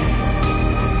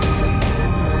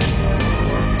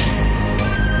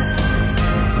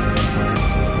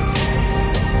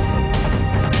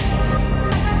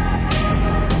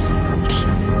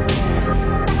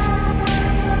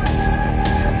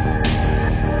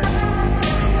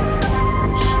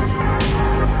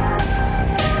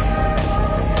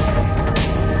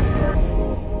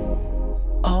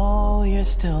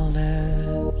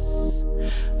 stillness.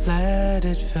 Let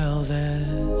it fill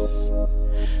this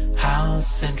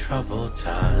house in troubled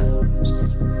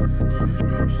times.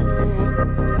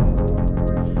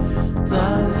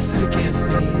 Love, forgive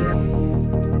me.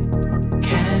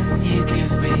 Can you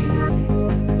give me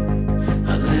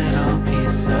a little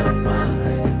peace of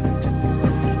mind?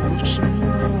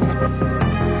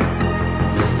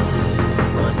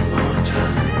 One more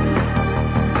time.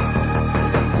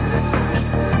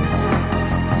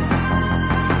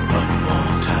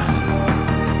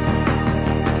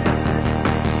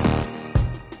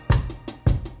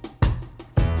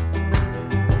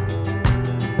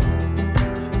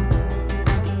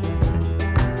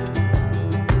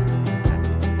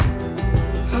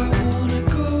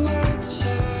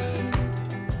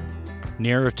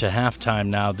 Nearer to halftime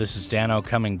now, this is Danno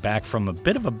coming back from a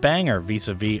bit of a banger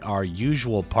vis-a-vis our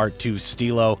usual Part 2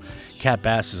 Stilo. Kat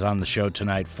Bass is on the show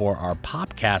tonight for our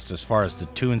Popcast as far as the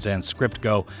tunes and script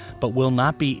go, but will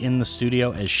not be in the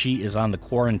studio as she is on the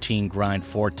quarantine grind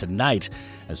for tonight.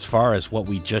 As far as what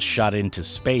we just shot into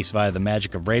space via the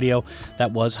magic of radio,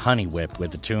 that was Honeywhip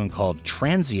with a tune called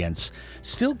Transients.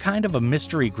 Still kind of a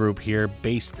mystery group here,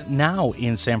 based now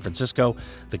in San Francisco.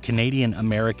 The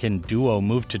Canadian-American duo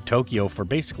moved to Tokyo for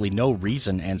basically no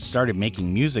reason and started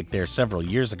making music there several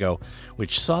years ago,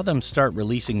 which saw them start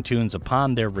releasing tunes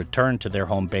upon their return to their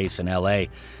home base in LA.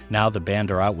 Now the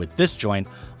band are out with this joint,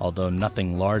 although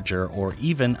nothing larger or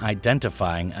even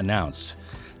identifying announced.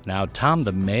 Now, Tom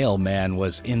the Mailman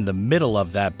was in the middle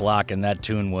of that block, and that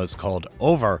tune was called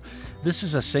Over. This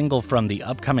is a single from the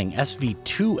upcoming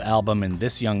SV2 album, and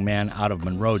this young man out of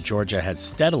Monroe, Georgia, has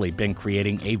steadily been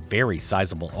creating a very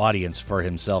sizable audience for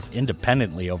himself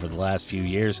independently over the last few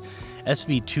years.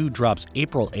 SV2 drops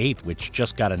April 8th, which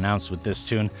just got announced with this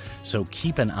tune, so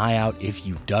keep an eye out if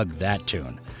you dug that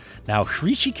tune. Now,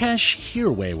 Hrishikesh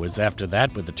Hirway was after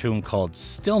that with a tune called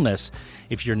Stillness.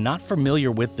 If you're not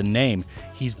familiar with the name,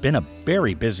 he's been a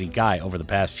very busy guy over the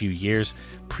past few years,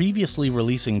 previously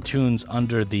releasing tunes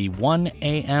under the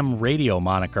 1AM radio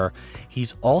moniker.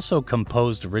 He's also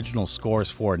composed original scores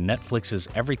for Netflix's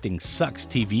Everything Sucks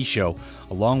TV show,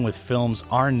 along with films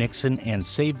R. Nixon and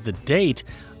Save the Date,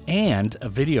 and a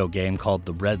video game called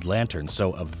The Red Lantern,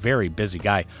 so a very busy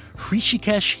guy.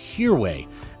 Hrishikesh Hirway,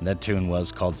 and that tune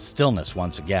was called Stillness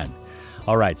once again.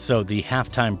 All right, so the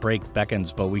halftime break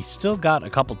beckons, but we still got a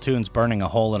couple tunes burning a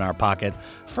hole in our pocket.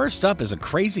 First up is a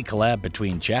crazy collab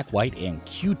between Jack White and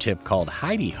Q-Tip called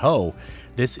Heidi Ho.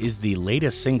 This is the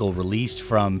latest single released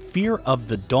from Fear of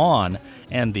the Dawn,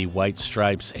 and the White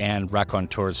Stripes and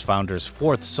Raconteurs founder's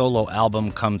fourth solo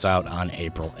album comes out on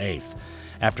April 8th.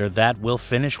 After that, we'll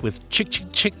finish with Chick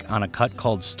Chick Chick on a cut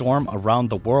called Storm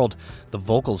Around the World. The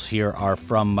vocals here are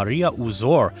from Maria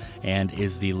Uzor and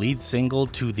is the lead single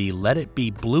to the Let It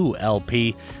Be Blue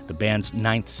LP, the band's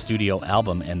 9th studio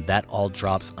album, and that all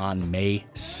drops on May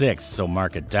 6th, so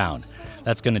mark it down.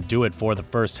 That's going to do it for the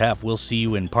first half. We'll see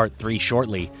you in part 3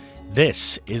 shortly.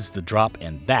 This is The Drop,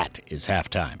 and that is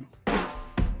halftime.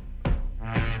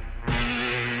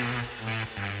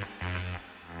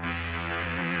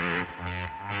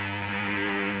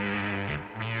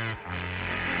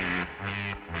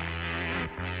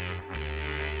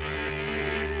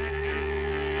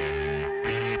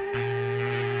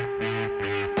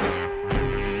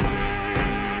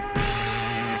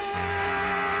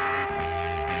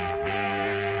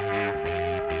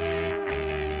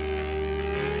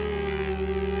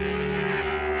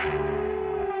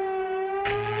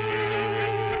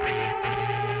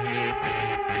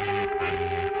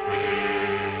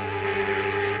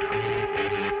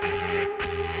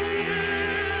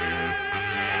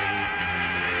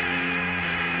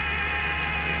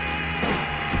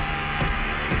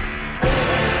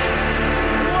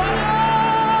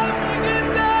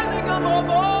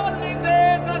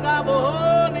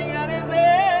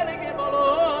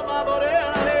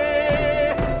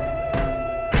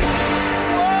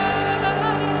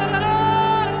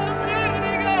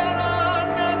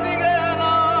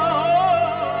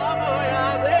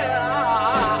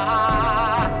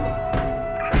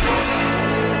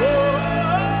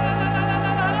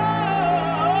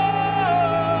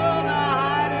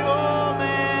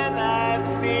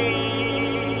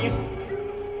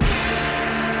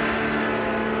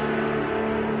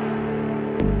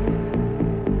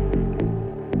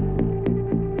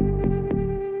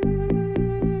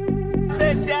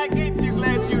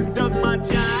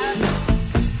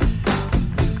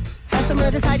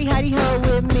 Heidi-ho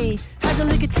with me. Has a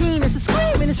nicotine, it's a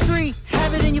scream and it's free.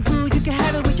 Have it in your food, you can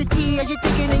have it with your tea. As you're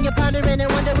thinking and you're pondering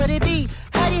and wonder what it be.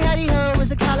 Heidi-ho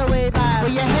is a Callaway vibe.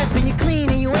 Where you're hip and you're clean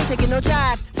and you ain't taking no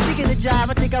drive. Speaking of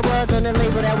job. I think I was on a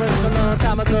label that was a long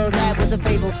time ago. That was a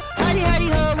fable. Howdy, howdy,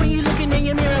 ho, when you looking in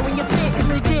your mirror, when your fit is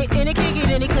legit and it can't get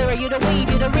any clearer. You're the wave,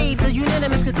 you're the rave, the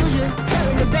unanimous conclusion.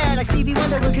 Carrying the bad like Stevie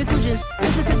Wonder with contusions.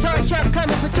 It's a guitar chuck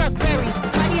coming for Chuck Berry.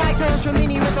 Mighty high tones from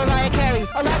Minnie Rip, Mariah Carey.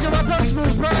 Elijah, my punks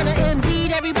moves, Bronner,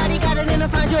 Embiid. Everybody got it in to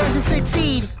find yours and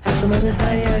succeed. Have some of this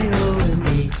howdy, howdy, ho with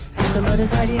me. Have some of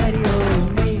this howdy, howdy, ho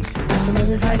with me. Have some of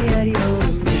this howdy, howdy, ho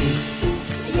with me.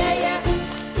 Yeah, yeah.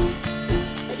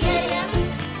 Yeah, yeah.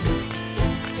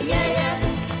 Yeah, yeah.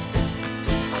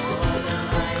 Oh, the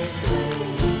highest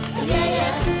grade. Yeah,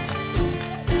 yeah.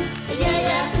 Yeah,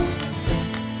 yeah.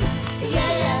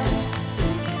 Yeah, yeah.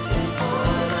 Oh,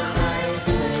 the highest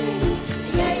grade.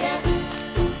 Yeah, yeah.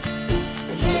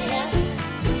 Yeah, yeah.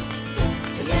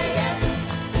 Yeah, yeah.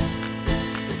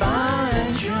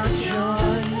 Find your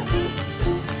joy.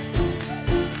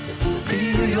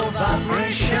 Feel your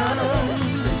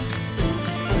vibrations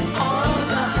on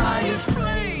the highest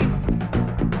plane.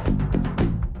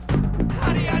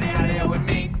 Howdy, howdy, howdy, oh, with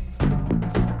me.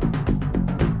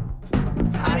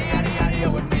 Howdy, howdy, howdy, oh,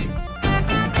 with me.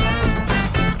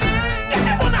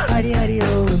 Howdy, howdy,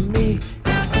 oh, with me.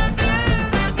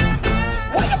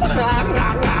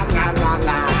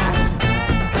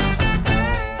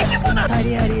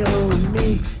 Howdy, howdy, oh, with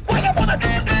me.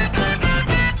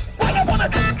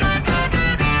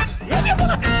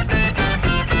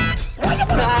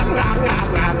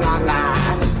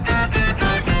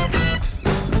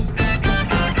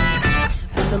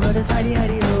 Have some of this hidey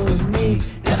hidey ho with me.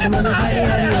 Have some of this hidey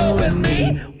hidey ho with me.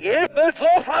 Yeah, but so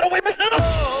far away, Mr.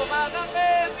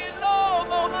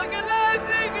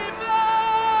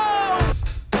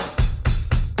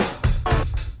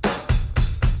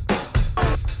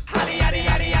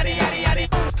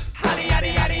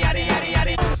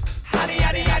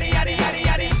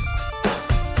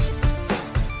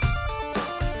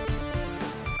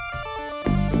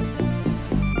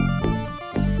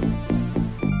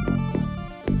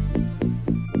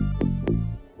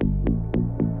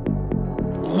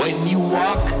 When you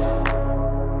walk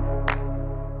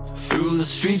through the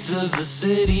streets of the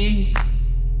city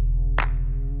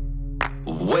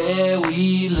where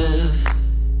we live,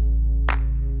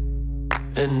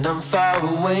 and I'm far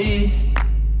away,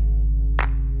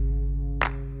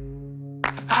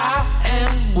 I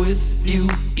am with you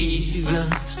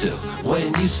even still.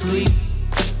 When you sleep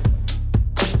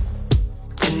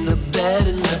in the bed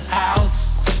in the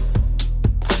house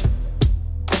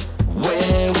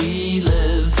where we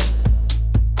live,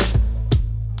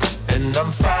 and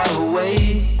I'm far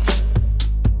away,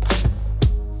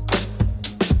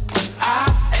 I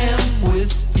am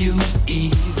with you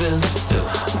even still.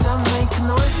 Don't make a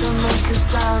noise, don't make a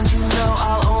sound. You know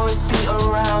I'll always be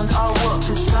around. I'll walk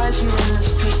beside you in the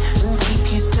street and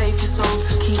keep you safe, your soul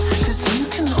to keep. Cause you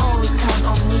can always count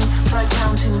on me. Try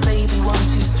counting, baby, 1, 2,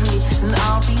 3. And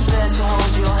I'll be there to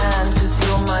hold your hand. Cause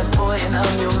you're my boy and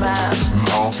I'm your man. And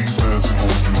I'll be there to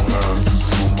hold your hand. Cause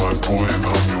you're my boy and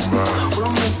I'm your man. We'll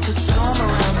make a storm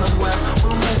around the world.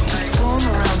 We'll make a storm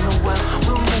around the world.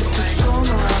 We'll make a storm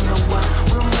around the world.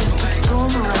 We'll make a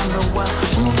storm around the world.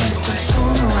 We'll make a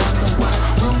storm around the world.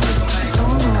 We'll make a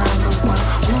storm around the world.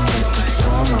 We'll make a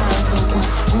storm around the world.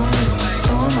 We'll make a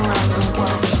storm around the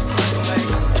world.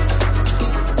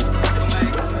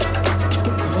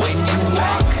 When you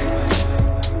walk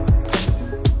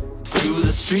through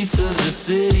the streets of the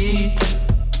city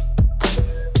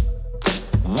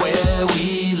where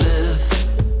we live,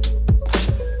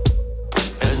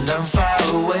 and I'm far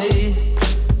away,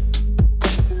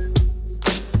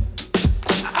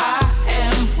 I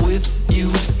am with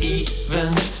you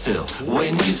even still.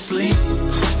 When you sleep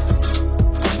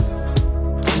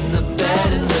in the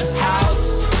bed in the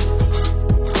house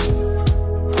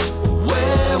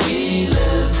where we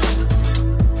live,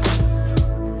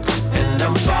 and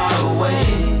I'm far away,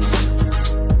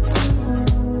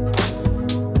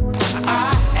 I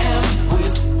am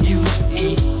with you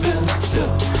even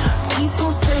still.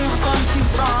 People say we've gone too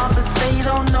far, but they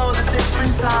don't know the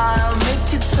difference. I'll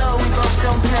make it so we both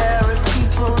don't care if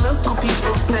people look or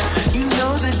people stare. You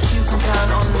know that you can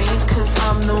count on me, cause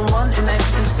I'm the one in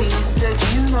ecstasy. Said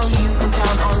you know you can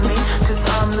count on me, cause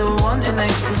I'm the one in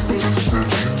ecstasy. Said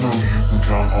you know you can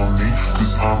count on me.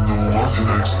 Cause I'm the one in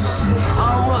ecstasy.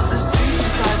 I'll walk the streets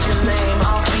beside your name.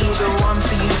 I'll be the one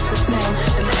for you to tame.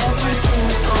 And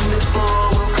everything's gone before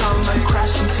will come and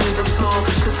crash into the floor.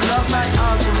 Cause love like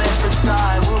ours will never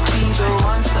die. We'll be the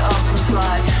ones to up and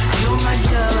fly. You're my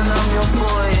girl and I'm your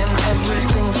boy, and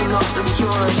everything's a lot of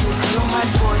joy. Cause you're my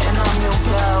boy and I'm your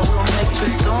girl. We'll make a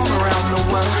storm around the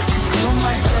world. Cause you're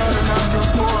my girl and I'm your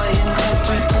boy, and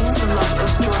everything's a lot of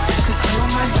joy. Cause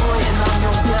you're my boy and I'm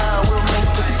your girl. We'll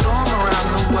make a storm around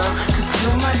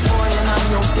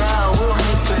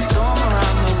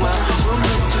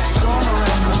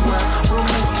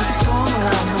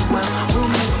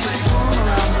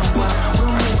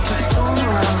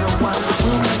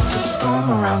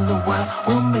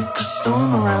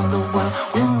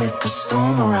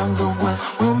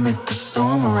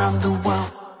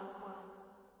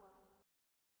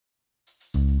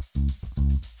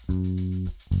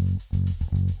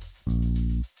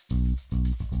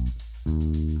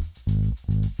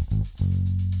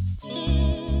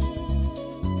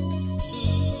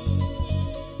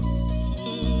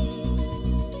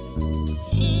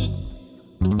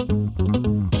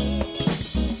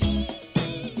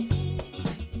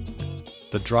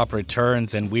The drop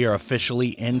returns, and we are officially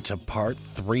into part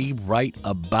 3 right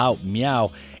about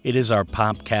meow. It is our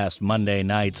Popcast Monday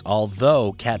nights,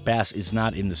 although Kat Bass is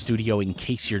not in the studio. In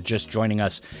case you're just joining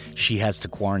us, she has to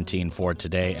quarantine for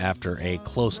today after a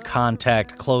close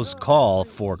call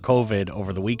for COVID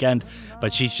over the weekend,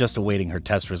 but she's just awaiting her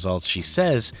test results. She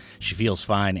says she feels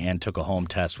fine and took a home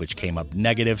test, which came up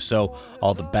negative, so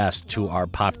all the best to our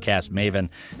Popcast maven.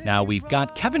 Now, we've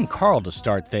got Kevin Kaarl to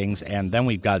start things, and then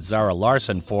we've got Zara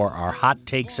Larsson for our hot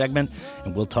take segment,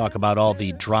 and we'll talk about all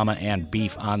the drama and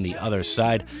beef on the other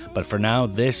side. But for now,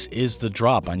 this is The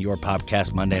Drop on your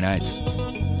Popcast Monday nights.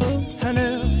 And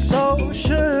if so,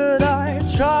 should I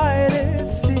try to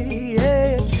see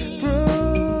it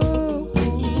through?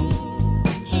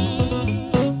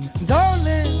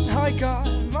 Darling, I got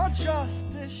my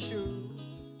justice shoes.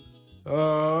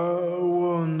 I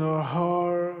wonder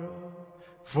hard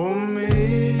for me.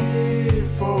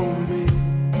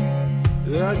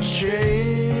 That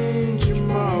changed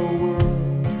my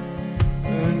world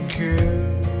and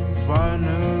can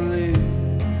finally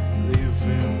live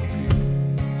in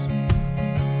peace.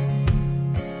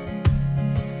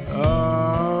 I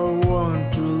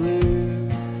want to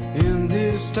live in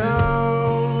this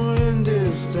town,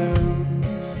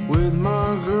 with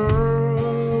my girl,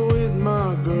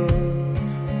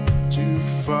 to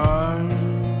find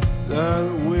that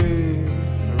way.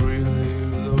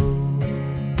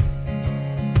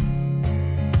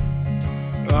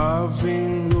 I've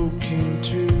been looking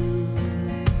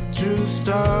to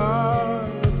stop,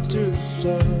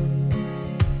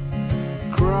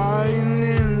 crying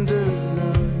in the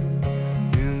night,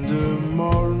 in the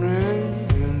morning,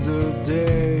 in the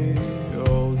day,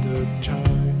 all the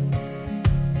time.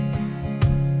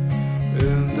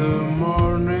 In the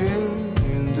morning,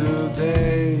 in the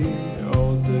day,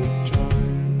 all the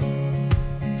time.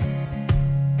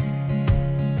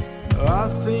 I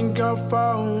think I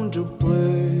found a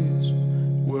place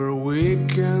where we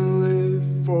can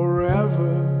live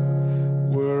forever,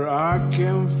 where I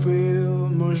can feel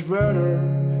much better,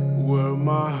 where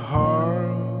my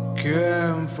heart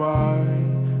can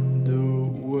find the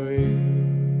way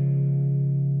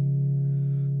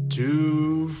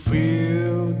to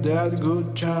feel that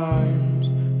good times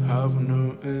have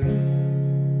no end.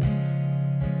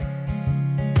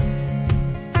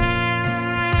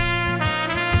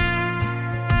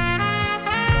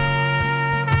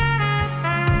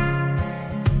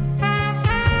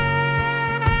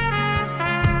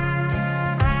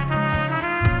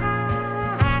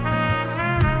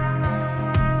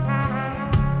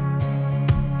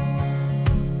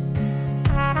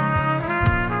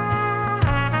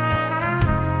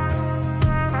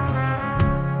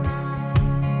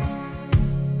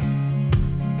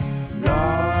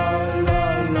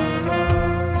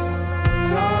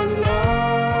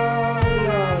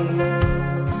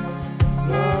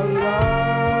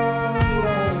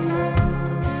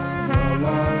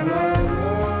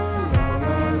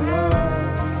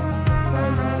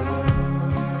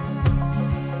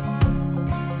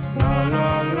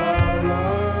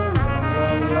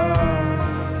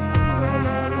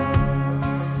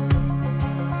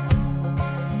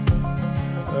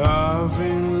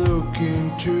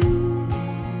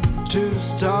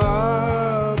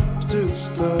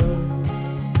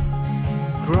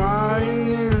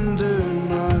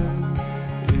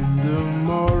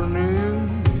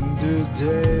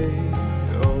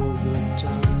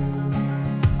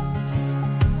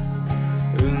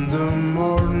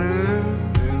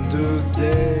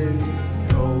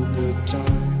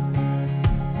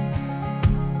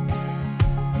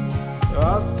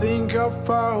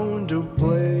 Found a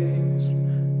place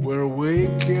where we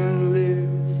can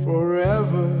live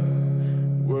forever,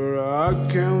 where I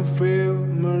can feel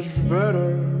much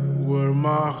better, where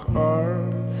my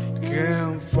heart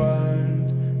can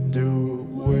find the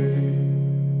way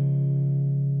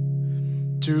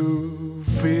to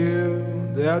feel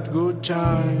that good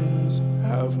times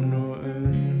have no end.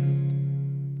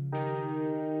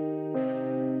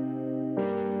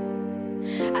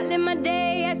 I live my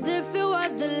day as if it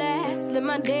was the last. Live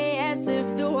my day as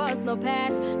if there was no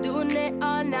past. Doing it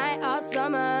all night, all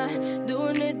summer.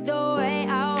 Doing it the way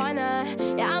I wanna.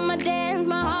 Yeah, I'ma dance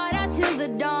my heart out till the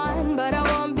dawn. But I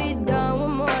won't be done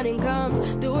when morning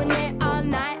comes. Doing it all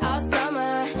night, all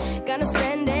summer. Gonna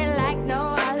spend it like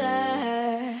no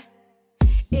other.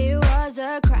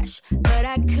 a crush, but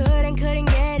I couldn't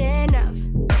get enough.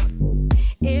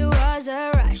 It was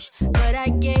a rush, but I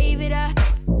gave it up.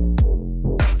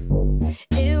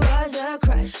 It was a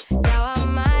crush. Now I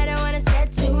might have wanna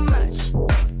said too much,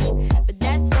 but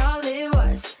that's all it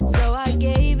was. So I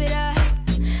gave it up.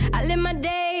 I live my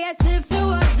day as if it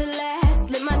was the last.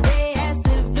 Live my day as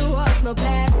if there was no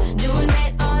past. Doing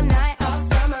it all night, all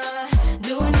summer.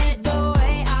 Doing it the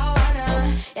way I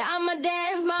wanna. Yeah, I'ma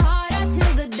dance my heart out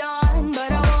till the dawn,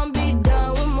 but I won't be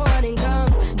done when morning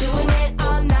comes. Doing it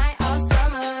all night, all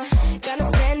summer. Gonna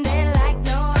spend it like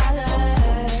no other.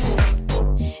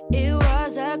 It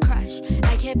was a crush.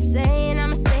 I kept saying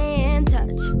I'ma stay in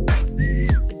touch,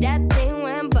 but that thing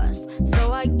went bust,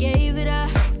 so I gave it up.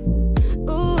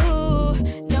 Ooh,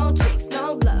 no tricks,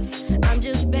 no bluff. I'm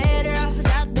just better off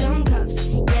without them cuffs.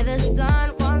 Yeah, the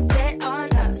sun won't set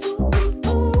on us.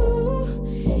 Ooh,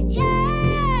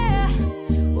 yeah.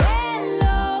 When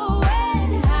low,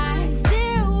 when high,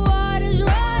 still waters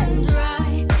run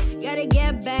dry. Gotta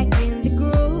get back in the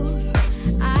groove.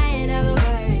 I ain't never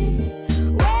worried.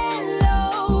 When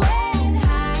low, when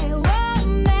high, what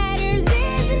matters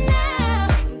is now.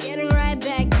 I'm getting right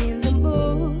back in the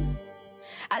mood.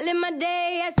 I live my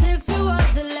day as if it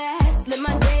was the last. Live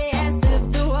my day as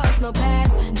if there was no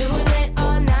past. Doing it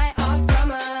all night, all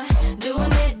summer.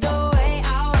 Doing it the way I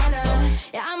wanna.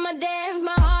 Yeah, I'ma dance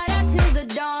my heart out till the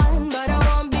dawn, but I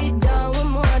won't be done when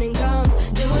morning comes.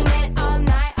 Doing it all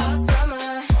night, all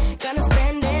summer. Gonna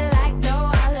spend it like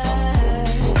no other.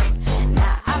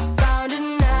 Now I found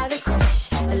another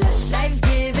crush. A lush life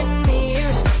giving me a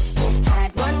rush.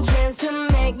 Had one chance to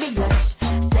make me blush.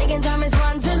 Second time is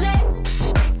one too late.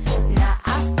 Now I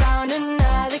found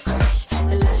another crush.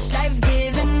 A lush life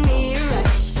giving me a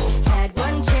rush. Had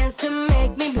one chance to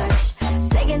make me blush.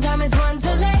 Second time is one too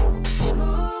late.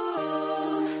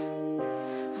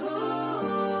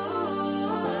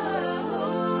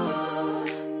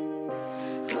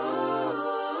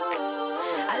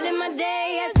 I live my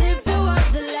day as if it was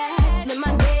the last. Live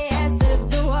my day as if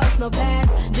there was no past.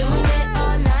 Doing it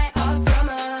all night, all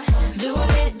summer. Doing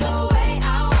it the way I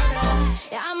wanna.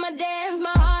 Yeah, I'ma dance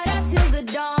my heart out till the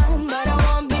dawn, but I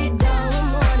won't be done when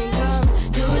morning comes.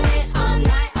 Doing it all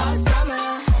night, all summer.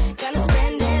 Gonna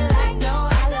spend it like no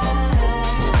other.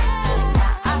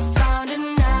 Now I found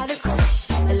another crush.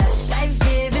 A lush life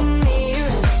giving me a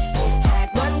rush. Had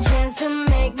one chance to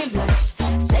make me blush.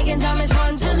 Second time is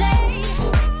one too late.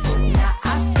 Now I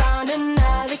found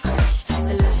another crush.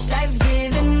 A lush life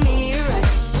giving me a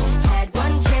rush. Had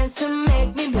one chance to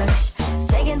make me blush.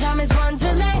 Second time is one too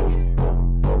late.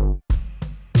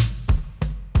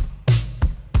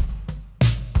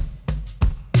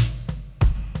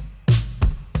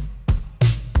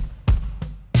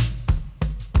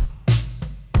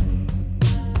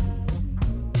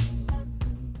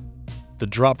 The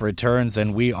drop returns,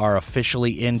 and we are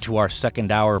officially into our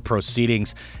second hour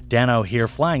proceedings. Danno here,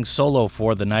 flying solo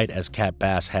for the night as Kat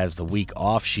Bass has the week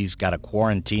off. She's got a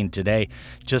quarantine today.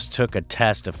 Just took a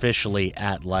test officially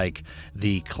at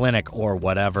the clinic or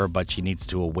whatever, but she needs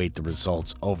to await the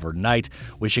results overnight.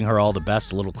 Wishing her all the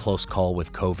best. A little close call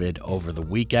with COVID over the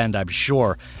weekend. I'm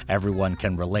sure everyone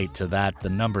can relate to that. The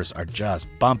numbers are just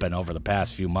bumping over the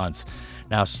past few months.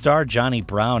 Now, star Johnny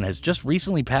Brown has just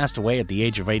recently passed away at the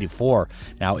age of 84.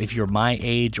 Now, if you're my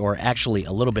age or actually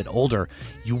a little bit older,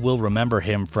 you will remember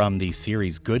him from the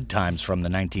series Good Times from the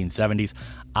 1970s.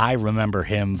 I remember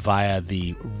him via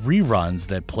the reruns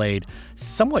that played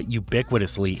somewhat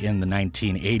ubiquitously in the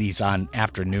 1980s on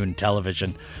afternoon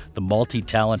television. The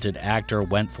multi-talented actor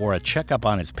went for a checkup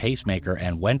on his pacemaker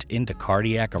and went into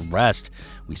cardiac arrest.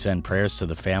 We send prayers to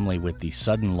the family with the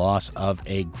sudden loss of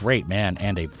a great man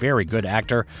and a very good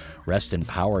actor. Rest in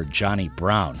power, Johnny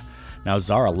Brown. Now,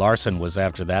 Zara Larsson was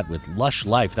after that with Lush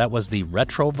Life. That was the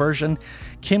retro version.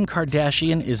 Kim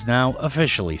Kardashian is now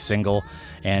officially single,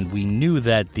 and we knew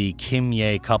that the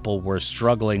Kim-Ye couple were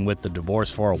struggling with the divorce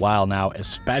for a while now,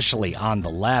 especially on the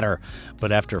latter.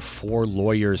 But after 4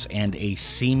 lawyers and a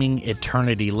seeming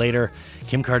eternity later,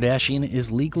 Kim Kardashian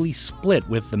is legally split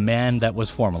with the man that was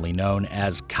formerly known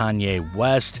as Kanye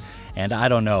West. And I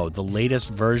don't know, the latest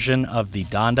version of the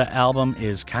Donda album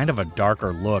is kind of a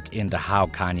darker look into how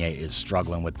Kanye is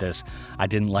struggling with this. I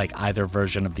didn't like either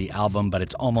version of the album, but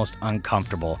it's almost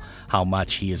uncomfortable how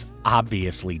much he is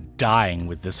obviously dying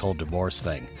with this whole divorce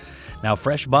thing. Now,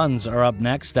 Fresh Buns are up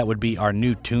next. That would be our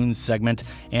new tunes segment.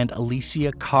 And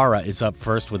Alessia Clara is up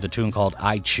first with a tune called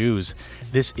I Choose.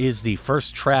 This is the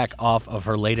first track off of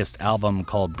her latest album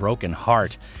called Broken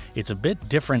Heart. It's a bit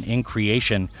different in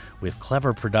creation. with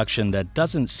clever production that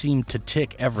doesn't seem to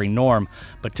tick every norm,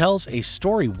 but tells a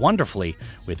story wonderfully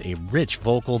with a rich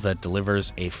vocal that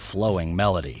delivers a flowing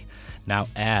melody. Now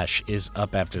Ashe is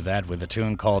up after that with a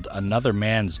tune called Another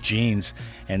Man's Jeans,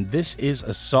 and this is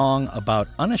a song about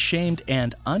unashamed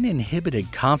and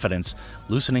uninhibited confidence,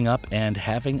 loosening up and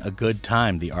having a good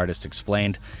time, the artist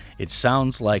explained. It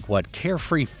sounds like what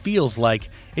carefree feels like.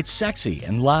 It's sexy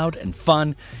and loud and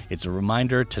fun. It's a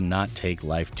reminder to not take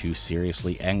life too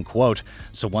seriously, end quote.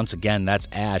 So once again, that's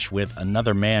Ashe with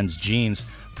Another Man's Jeans.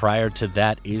 Prior to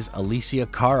that is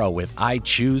Alessia Clara with I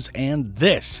Choose, and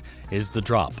this is The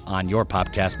Drop on your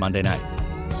Popcast Monday night.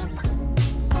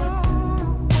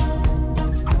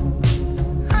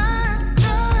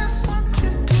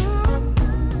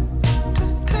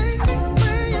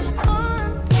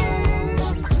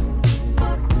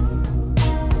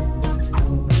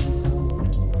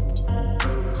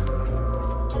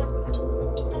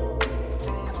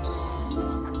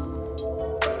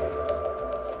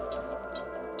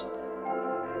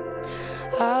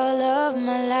 All of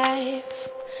my life,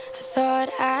 I thought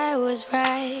I was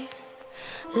right,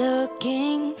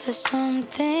 looking for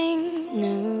something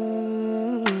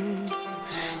new.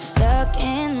 Stuck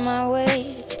in my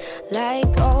ways,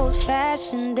 like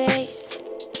old-fashioned days,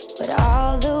 but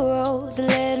all the roads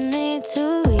led me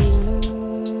to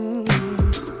you.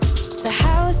 The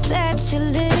house that you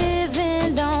live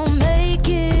in don't make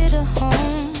it a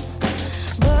home,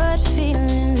 but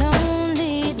feeling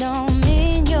lonely don't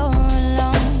mean you're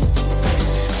alone.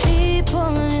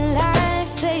 People in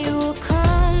life, they will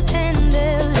come and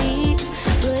they'll leave,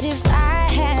 but if I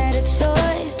had a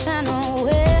choice, I know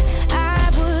where I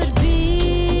would be.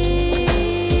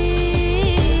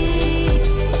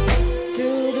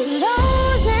 Through the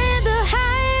lows and the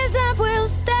highs, I will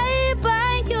stay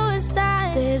by your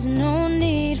side. There's no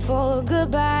need for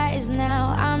goodbyes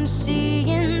now, I'm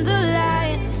seeing the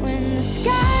light. When the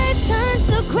sky turns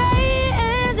to gray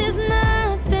and there's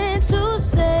nothing to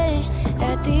say,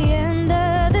 at the end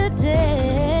of the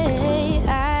day,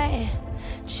 I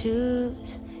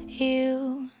choose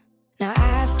you. Now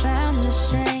I found the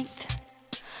strength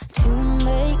to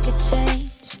make a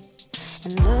change,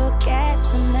 and look at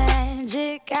the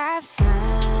magic I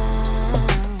found.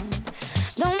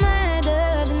 Don't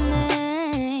matter the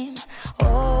name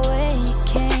or where you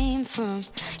came from,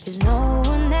 'cause no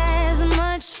one has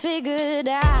much figured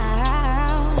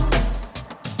out.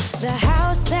 The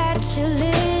house that you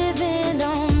live in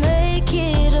don't make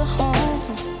it a home,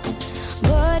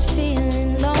 but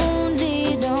feeling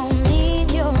lonely don't mean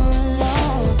you're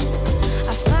alone.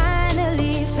 I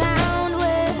finally found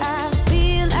where I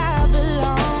feel I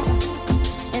belong,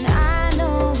 and I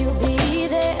know you'll be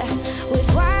there with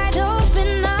wide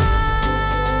open arms.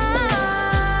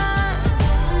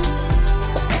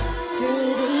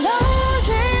 Through the lows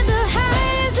and the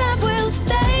highs, I will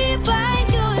stay by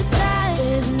your side.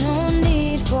 There's no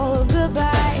need for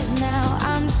goodbyes now,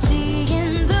 I'm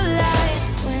seeing the light.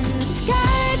 When the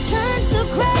sky turns to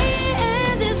gray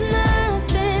and there's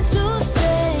nothing to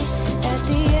say, at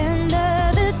the end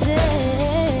of the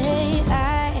day,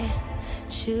 I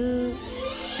choose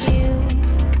you.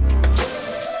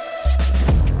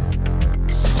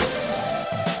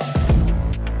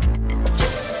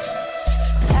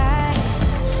 I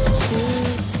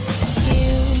choose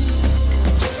you.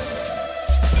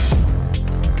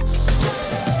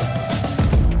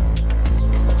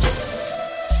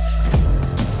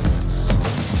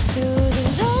 Through the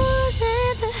lows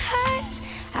and the highs,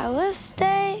 I will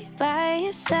stay by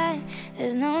your side.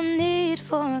 There's no need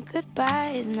for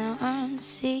goodbyes now, I'm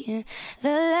seeing the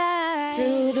light.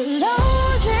 Through the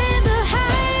lows and the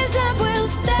highs, I will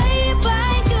stay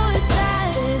by your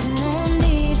side. There's no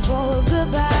need for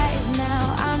goodbyes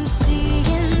now, I'm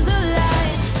seeing the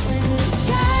light. When the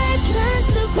sky turns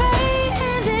to gray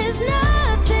and there's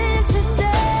nothing to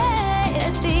say,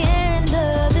 at the end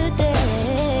of the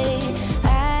day,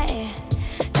 I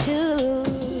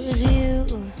choose you.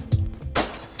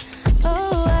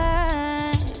 Oh,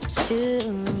 I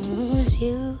choose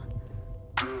you.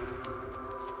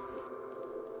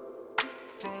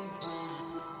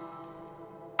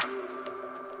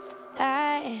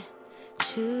 I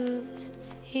choose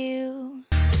you.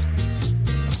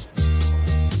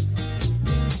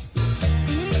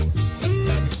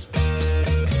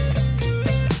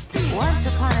 Once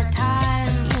upon a time,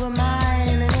 you were mine,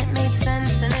 and it made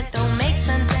sense, and it don't make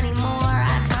sense anymore.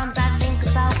 At times I think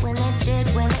about when it did,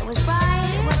 when it was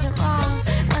right. It wasn't wrong,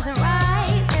 it wasn't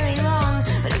right very long,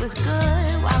 but it was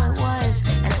good while it was,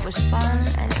 and it was fun,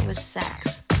 and it was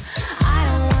sex. I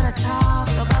don't wanna talk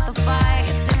about the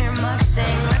fights in your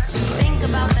Mustang. Let's just think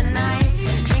about the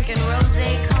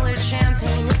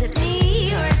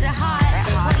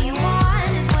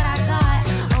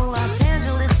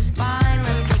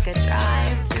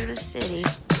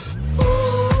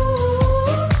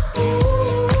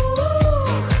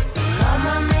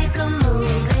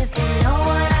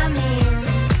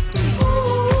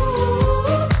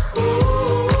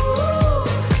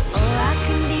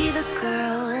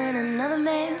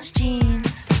man's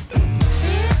jeans.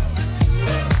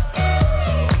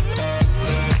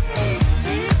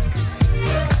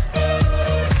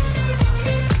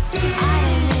 I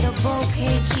don't need a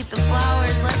bouquet, keep the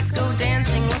flowers, let's go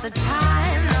dancing was a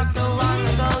time not so long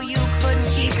ago you couldn't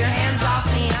keep your hands off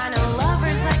me. I know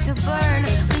lovers like to burn,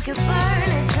 we could burn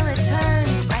until it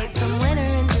turns right from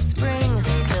winter into spring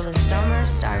till the summer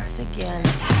starts again.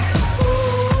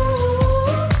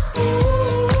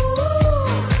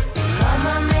 Come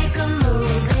on, make a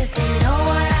move if you know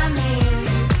what I mean.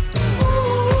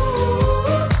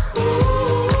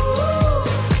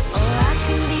 Or I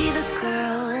can be the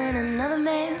girl in another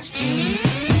man's jeans.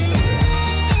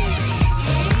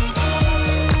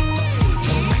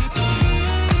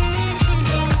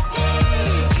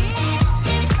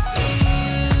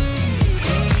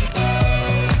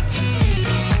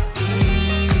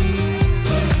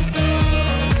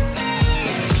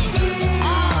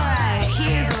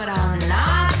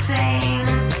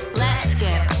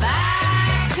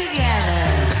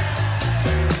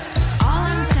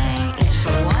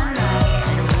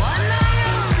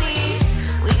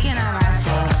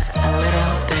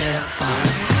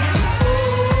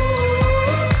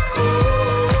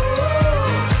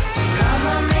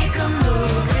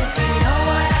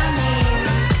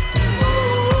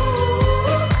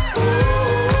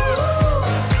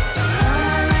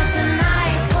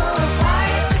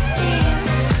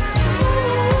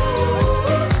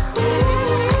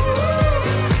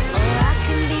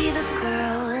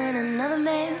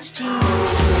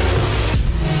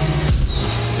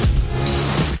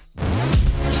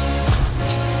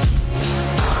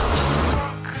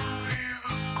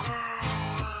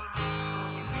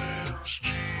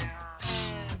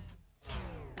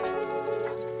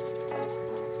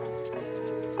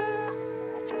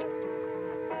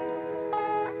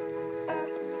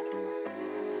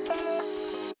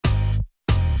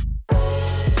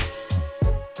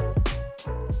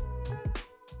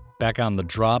 Back on the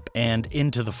drop and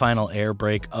into the final air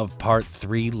break of part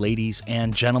 3, ladies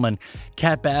and gentlemen.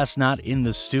 Kat Bass not in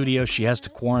the studio. She has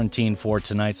to quarantine for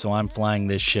tonight, so I'm flying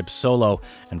this ship solo.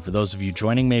 And for those of you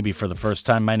joining maybe for the first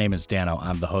time, my name is Danno.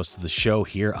 I'm the host of the show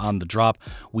here on the drop.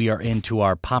 We are into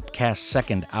our Popcast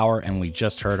second hour, and we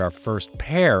just heard our first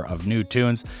pair of new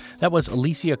tunes. That was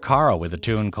Alessia Clara with a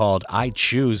tune called I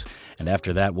Choose, and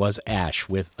after that was Ashe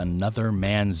with Another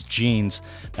Man's Jeans.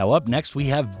 Now up next we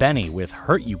have BENEE with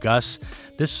Hurt You Gus.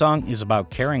 This song is about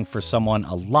caring for someone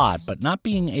a lot, but not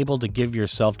being able to give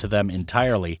yourself to them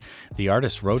entirely. The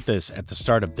artist wrote this at the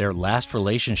start of their last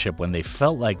relationship when they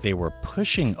felt like they were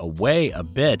pushing away a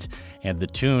bit, and the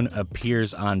tune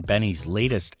appears on BENEE's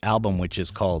latest album, which is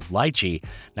called Lychee.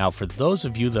 Now, for those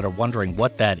of you that are wondering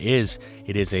what that is,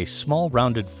 it is a small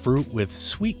rounded fruit with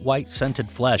sweet white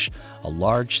scented flesh, a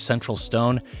large central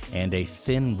stone, and a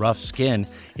thin rough skin.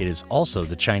 It is also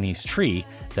the Chinese tree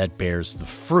that bears the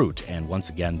fruit, and once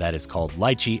again, that is called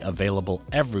Lychee, available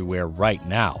everywhere right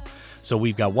now. So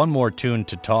we've got one more tune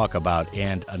to talk about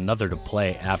and another to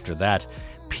play after that.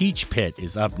 Peach Pit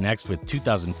is up next with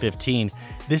 2015.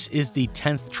 This is the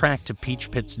 10th track to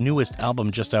Peach Pit's newest album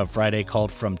just out Friday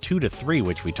called From 2 to 3,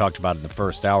 which we talked about in the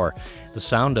first hour. The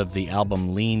sound of the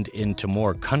album leaned into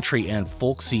more country and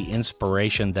folksy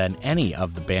inspiration than any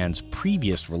of the band's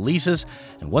previous releases.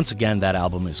 And once again, that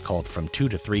album is called From 2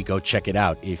 to 3. Go check it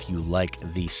out if you like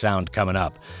the sound coming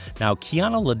up. Now,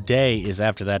 Kiana Ledé is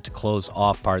after that to close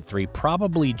off part 3,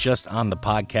 probably just on the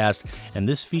podcast. And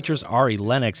this features Ari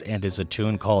Lennox and is a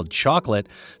tune called Chocolate.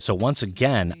 So once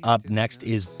again, up next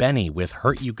is BENEE with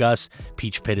Hurt You Gus.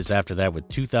 Peach Pit is after that with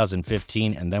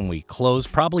 2015, and then we close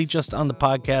probably just on the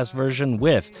podcast version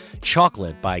with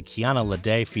Chocolate by Kiana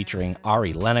Ledé featuring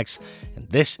Ari Lennox. And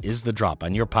this is The Drop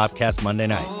on your Popcast Monday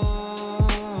night.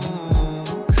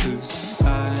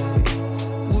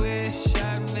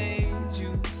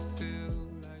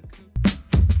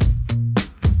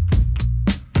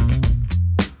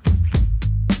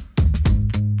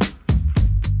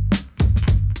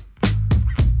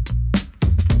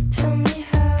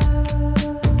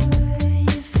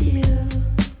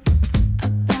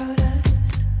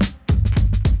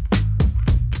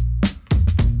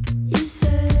 You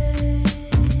say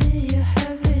you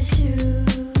have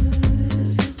issues.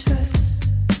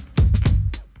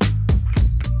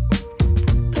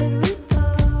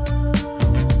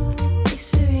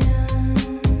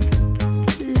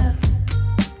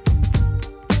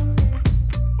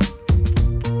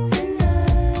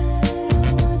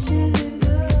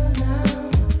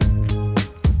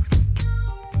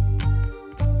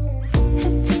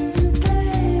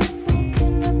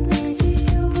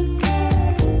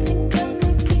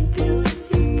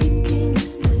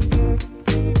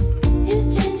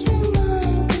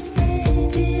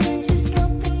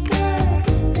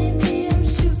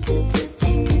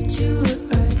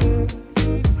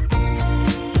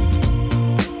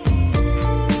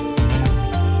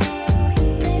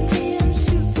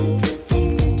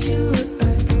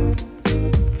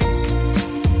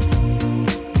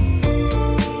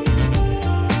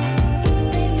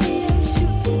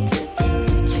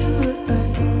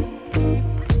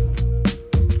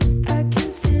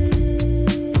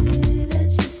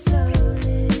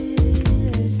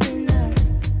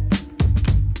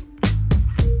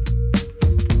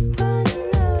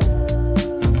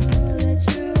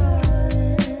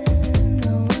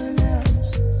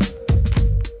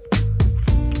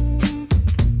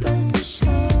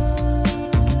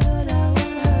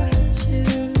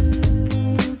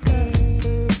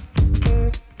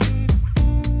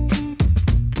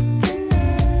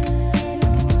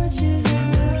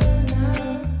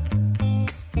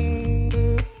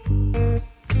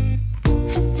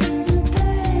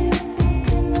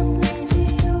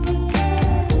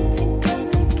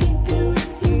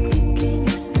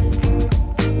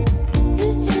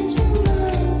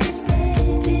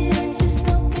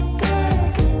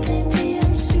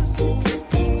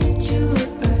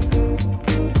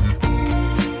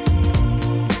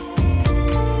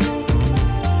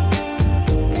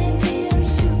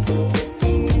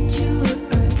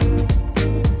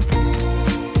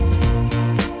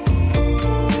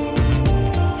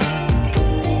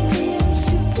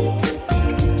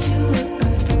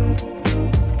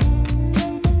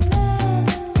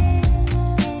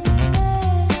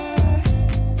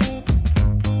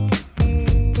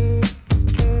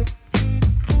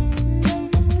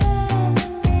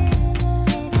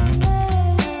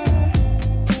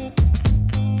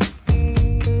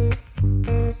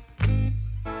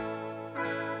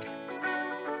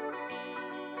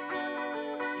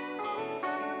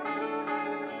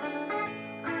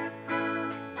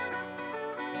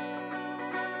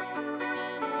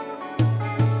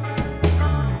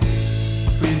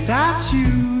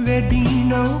 there'd be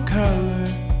no color,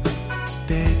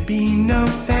 there'd be no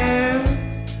sound.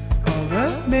 All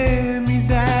the memories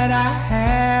that I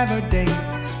have are days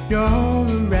you're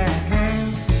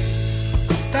around.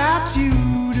 Without you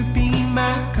to be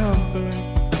my comfort,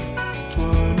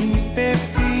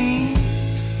 2015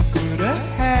 would have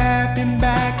happened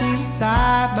back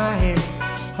inside my head,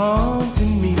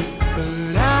 haunting me.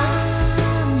 But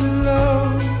I'm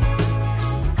alone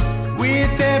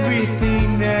with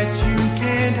everything that you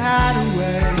can't hide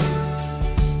away.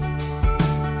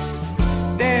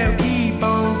 There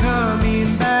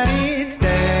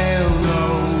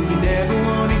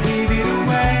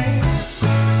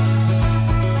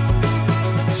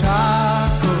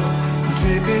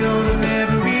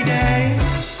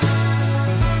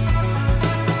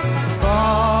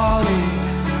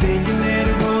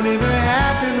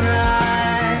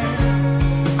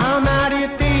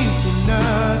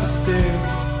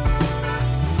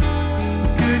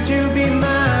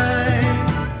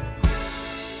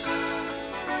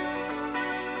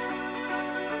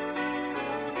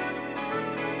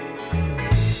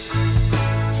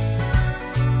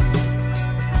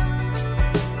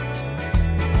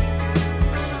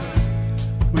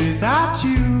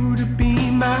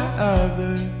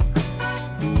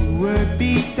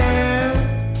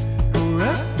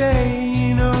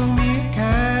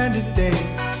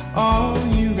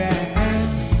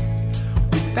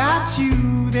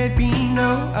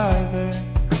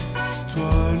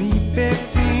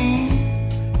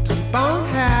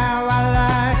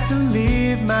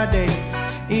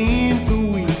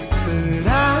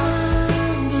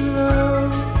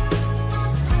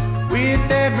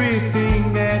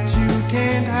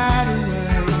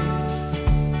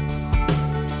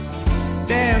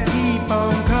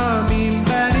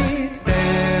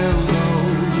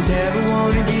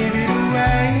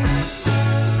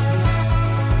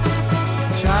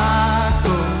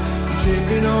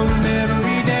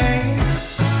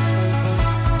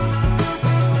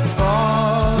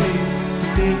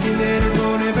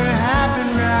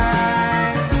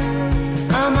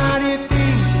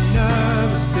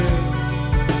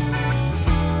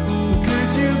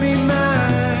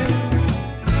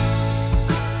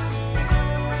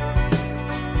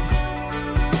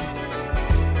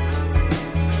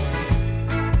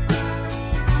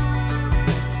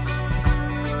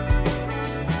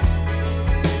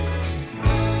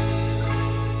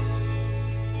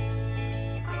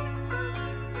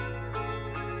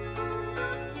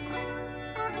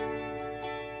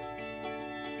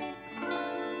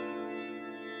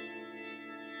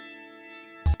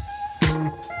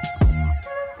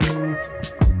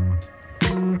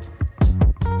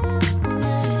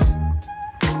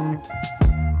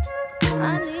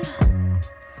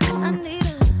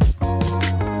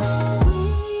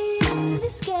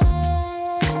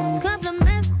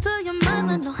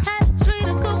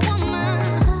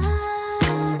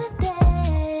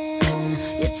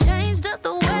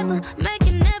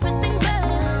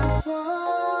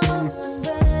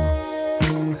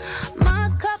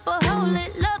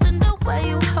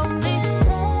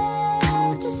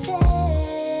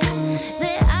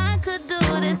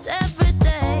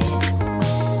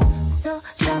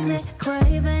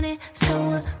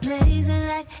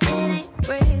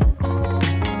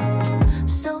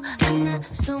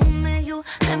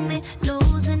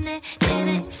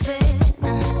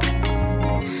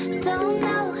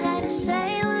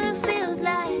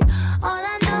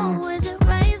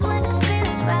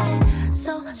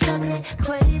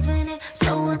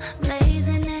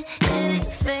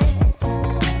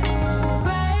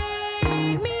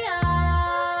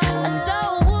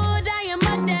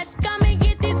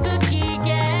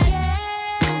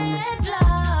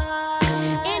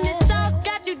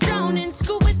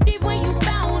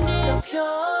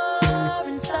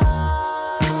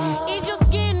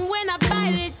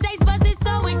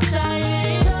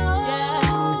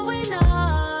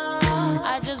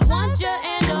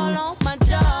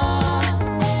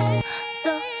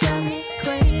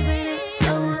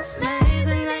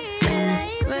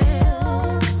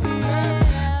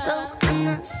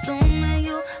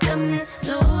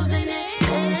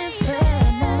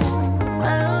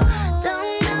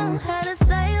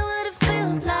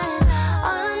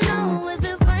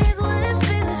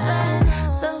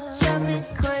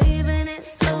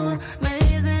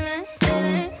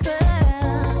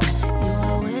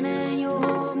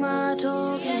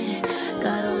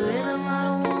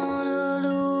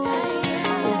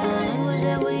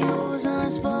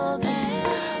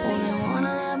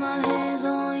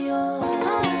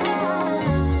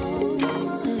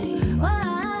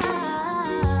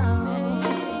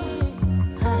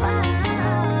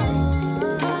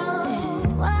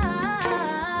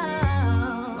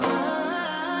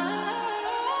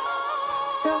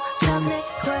So chocolate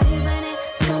craving it,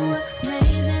 so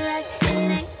amazing like it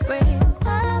ain't real.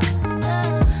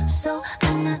 So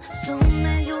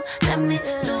unassuming you got me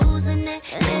losing it,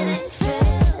 it ain't fair.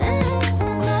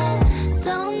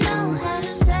 Don't know how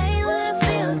to say what it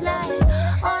feels like.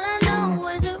 All I know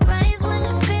is it rains when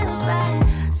it feels right.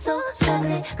 So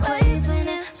chocolate craving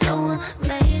it, so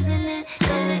amazing it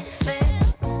ain't fair.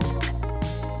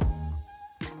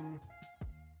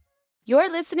 You're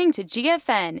listening to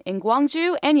GFN in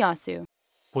Gwangju and Yeosu.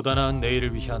 보다 나은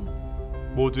내일을 위한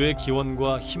모두의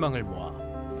기원과 희망을 모아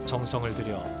정성을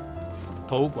들여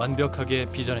더욱 완벽하게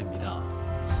빚어냅니다.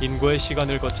 인고의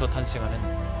시간을 거쳐 탄생하는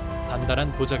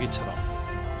단단한 보자기처럼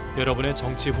여러분의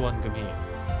정치 후원금이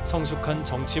성숙한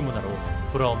정치 문화로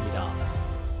돌아옵니다.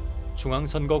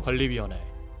 중앙선거관리위원회.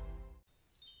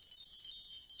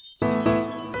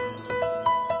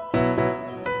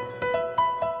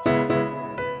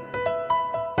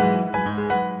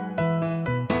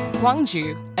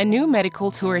 Gwangju, a new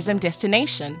medical tourism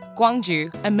destination.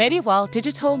 Gwangju, a medieval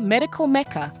digital medical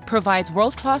mecca, provides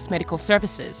world-class medical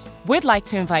services. We'd like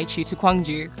to invite you to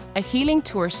Gwangju, a healing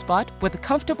tourist spot with a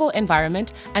comfortable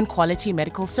environment and quality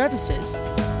medical services.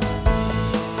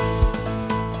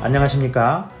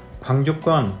 안녕하십니까?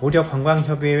 광주권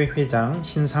의료관광협의회 회장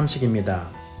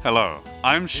신삼식입니다. Hello,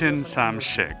 I'm Shin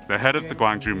Sam-shik, the head of the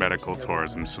Gwangju Medical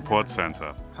Tourism Support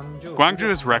Center. Gwangju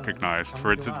is recognized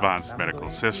for its advanced medical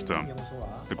system.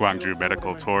 The Gwangju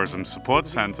Medical Tourism Support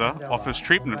Center offers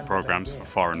treatment programs for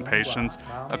foreign patients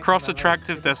across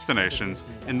attractive destinations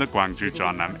in the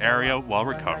Gwangju-Jeonnam area while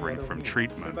recovering from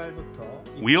treatment.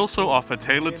 We also offer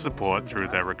tailored support through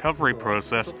their recovery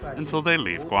process until they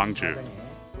leave Gwangju.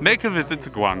 Make a visit to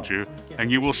Gwangju, and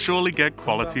you will surely get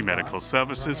quality medical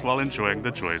services while enjoying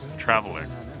the joys of traveling.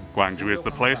 Gwangju is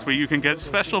the place where you can get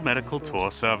special medical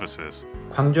tour services.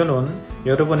 광주는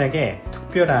여러분에게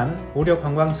특별한 의료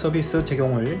관광 서비스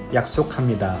제공을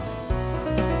약속합니다.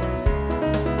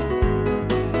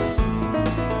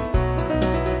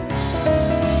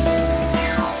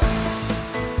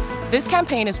 This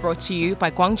campaign is brought to you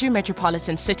by Gwangju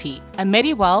Metropolitan City, a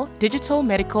medieval digital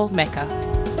medical mecca.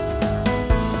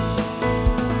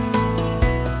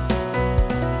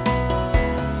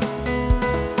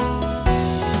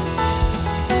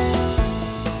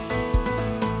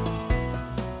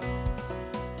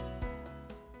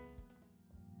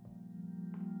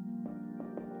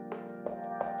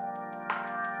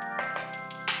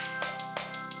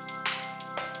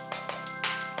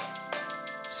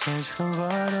 Search for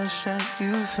what will set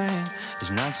you free.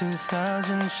 It's not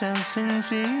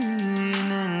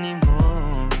 2017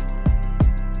 anymore.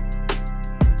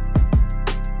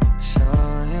 So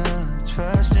you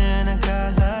trust in a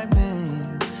guy like me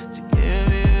to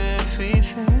give you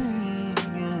everything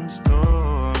in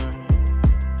store.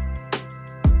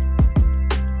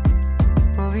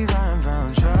 We'll be riding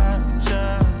round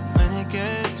Georgia when it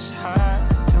gets hot,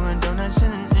 doing donuts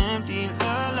in an empty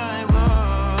lot like whoa.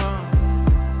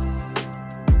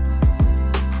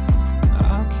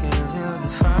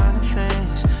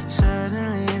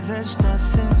 There's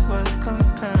nothing worth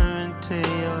comparing to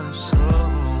your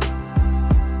soul.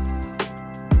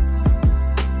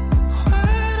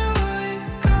 Where do we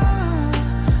go?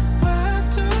 Where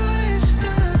do we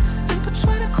stand? In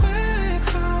between a quick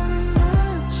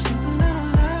romance, something that'll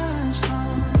last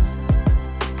long.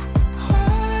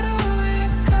 Where do we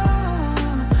go?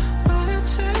 Will you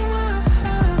take my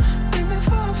hand? Meet me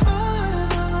for a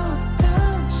final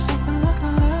dance, something like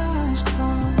a last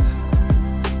call.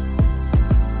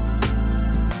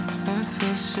 If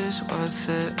this is worth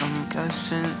it, I'm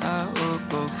guessing I will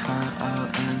go find out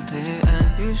in the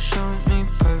end. You show me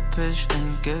purpose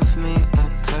and give me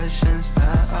impressions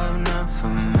that I've never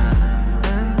met.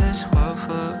 In this world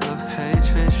full of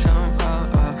hatred, somehow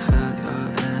I feel your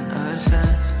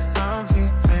innocence. I'll be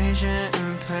patient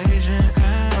and patient,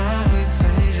 I'll be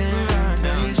patient and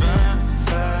patient.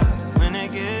 When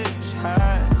it gets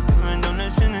hot, when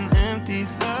donuts in an empty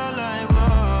felt like whoa.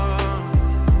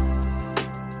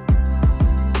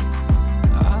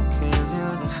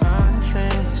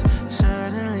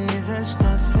 Suddenly there's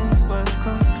nothing worth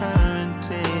comparing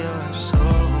to your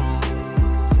soul.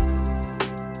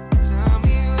 Tell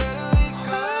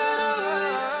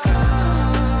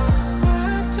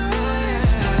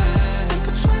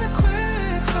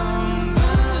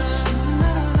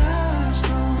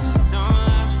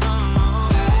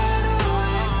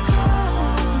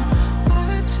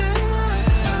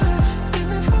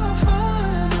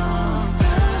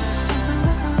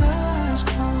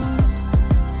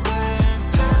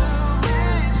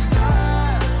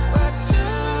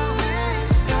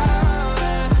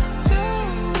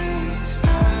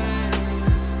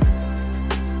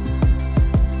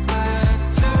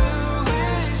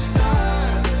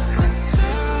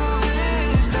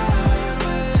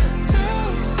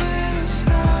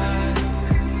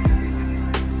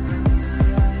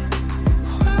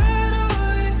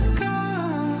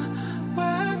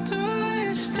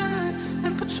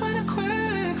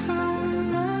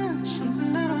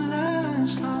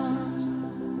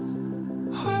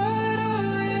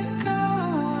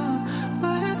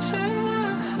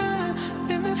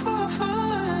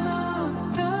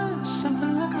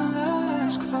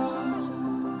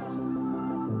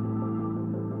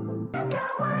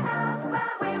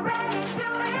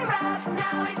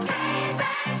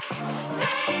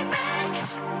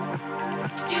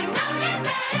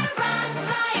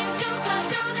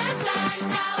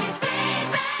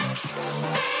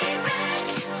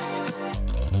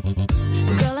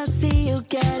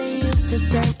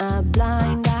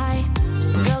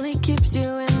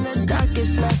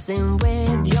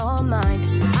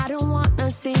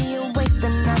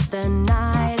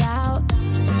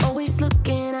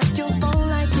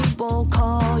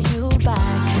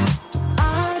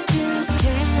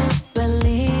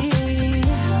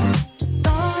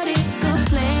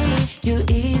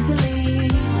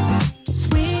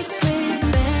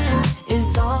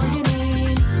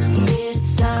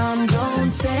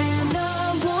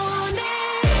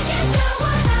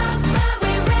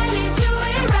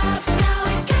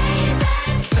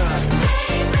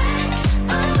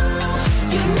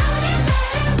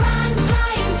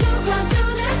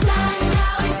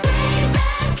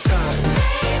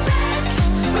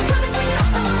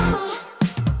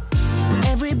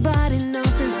Everybody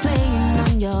knows it's playing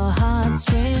on your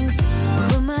heartstrings.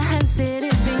 But my headset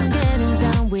has been getting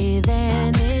down with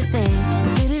anything.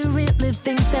 Did you really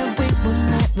think that we would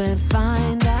never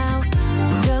find out?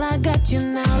 Girl, I got you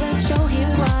now, let's show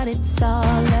him what it's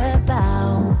all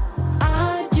about.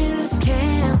 I just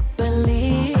can't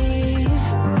believe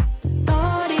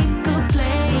thought it could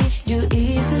play you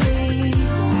easily.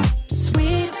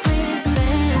 Sweet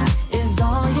revenge is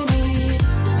all you need.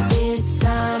 It's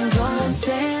time, don't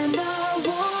send a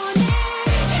warning.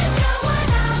 It's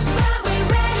going up, but we're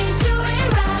ready to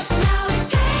erupt. Now it's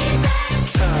playback,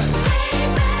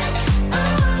 playback. Oh,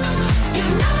 you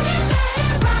know you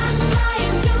better run,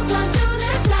 flying too close to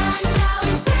the sun. Now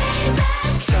it's playback,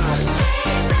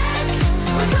 playback.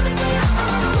 We're coming for you.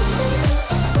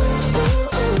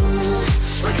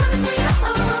 We're coming for you.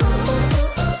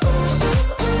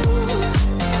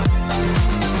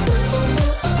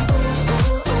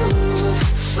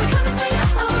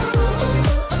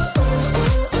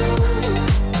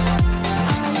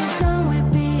 Done with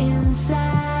being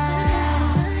sad.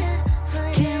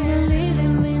 Can't believe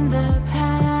him in the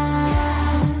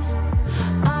past.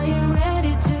 Are you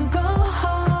ready to go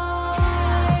hard?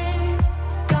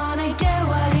 Gonna get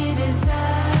what he deserves.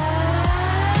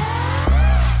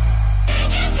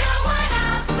 Think it's going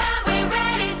up, but we're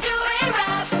ready to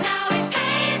erupt. Now it's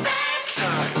payback,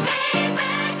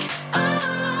 payback.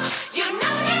 Oh, you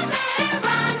know you better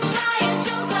run, flying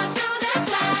too close to the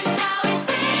sun. Now it's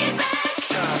payback,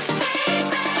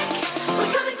 payback.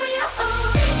 We're coming for you.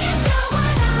 Think it's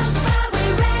going up, but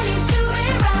we're ready to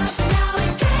erupt. Now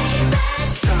it's payback,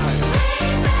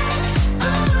 payback.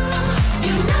 Oh,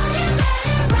 you know you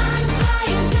better run,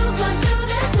 flying too close to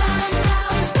the sun. Now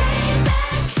it's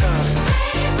payback,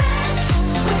 payback.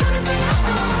 We're coming for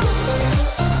you.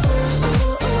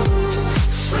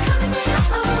 We're coming for you.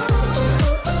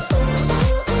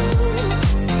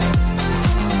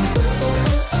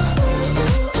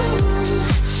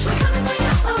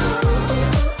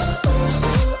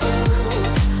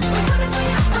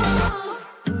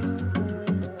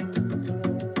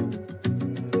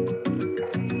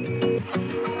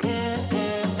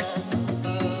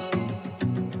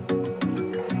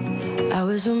 I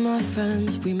was with my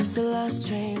friends, we missed the last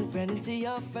train, ran into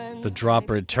your friends. The drop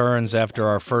returns after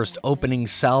our first opening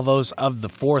salvos of the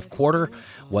fourth quarter.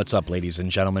 What's up, ladies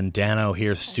and gentlemen? Danno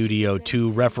here, Studio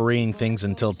 2, refereeing things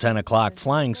until 10 o'clock.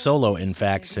 Flying solo, in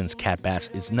fact, since Cat Bass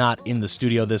is not in the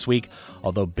studio this week.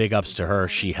 Although big ups to her,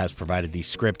 she has provided the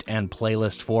script and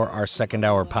playlist for our second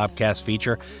hour Popcast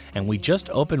feature. And we just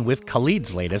opened with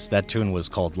Khalid's latest. That tune was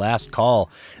called Last Call.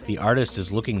 The artist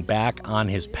is looking back on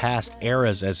his past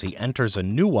eras as he enters a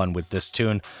new one with this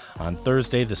tune. On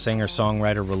Thursday, the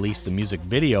singer-songwriter released the music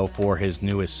video for his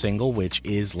newest single, which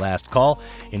is Last Call,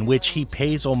 in which he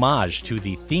pays homage to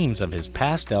the themes of his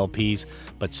past LPs,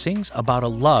 but sings about a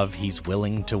love he's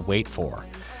willing to wait for.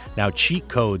 Now, Cheat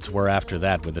Codes were after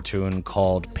that with a tune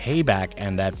called Payback,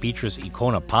 and that features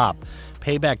Icona Pop.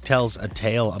 Payback tells a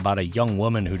tale about a young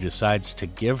woman who decides to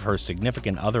give her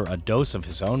significant other a dose of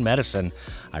his own medicine.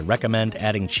 I recommend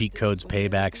adding Cheat Code's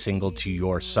Payback single to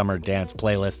your summer dance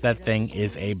playlist. That thing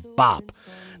is a bop.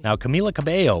 Now, Camila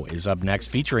Cabello is up next,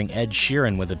 featuring Ed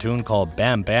Sheeran with a tune called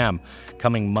Bam Bam.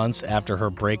 Coming months after her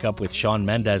breakup with Shawn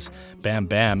Mendes, Bam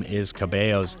Bam is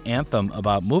Cabello's anthem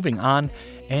about moving on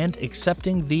and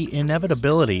accepting the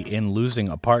inevitability in losing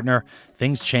a partner.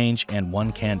 Things change, and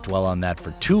one can't dwell on that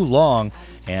for too long.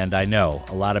 And I know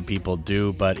a lot of people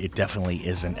do, but it definitely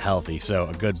isn't healthy. So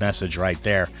a good message right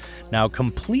there. Now,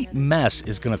 Complete Mess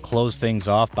is going to close things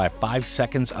off by 5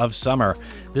 Seconds of Summer.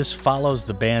 This follows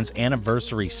the band's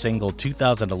anniversary single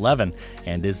 2011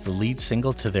 and is the lead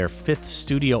single to their 5th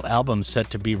studio album set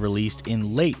to be released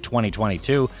in late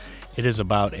 2022. It is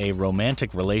about a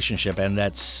romantic relationship and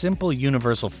that simple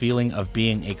universal feeling of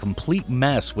being a complete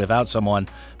mess without someone,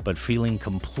 but feeling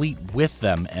complete with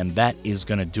them. And that is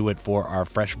going to do it for our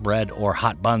fresh bread or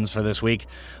hot buns for this week.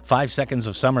 5 Seconds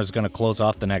of Summer is going to close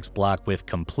off the next block with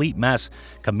Complete Mess.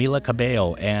 Camila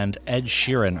Cabello and Ed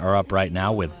Sheeran are up right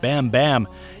now with Bam Bam.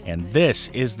 And this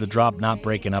is the drop not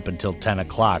breaking up until 10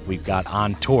 o'clock. We've got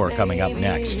On Tour coming up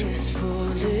next.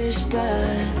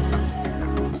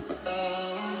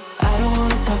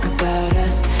 Talk about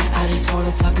us. I just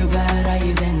wanna talk about how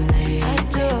you've been lately.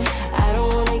 I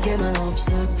don't wanna get my hopes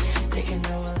up, thinking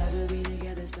that we'll ever be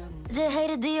together someday. You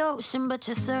hated the ocean, but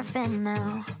you're surfing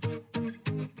now.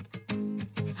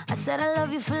 I said I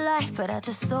love you for life, but I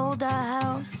just sold our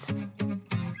house.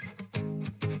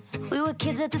 We were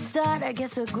kids at the start, I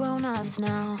guess we're grown-ups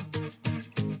now.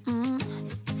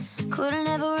 Couldn't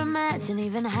ever imagine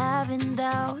even having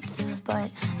doubts, but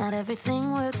not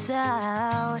everything works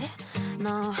out.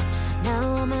 No,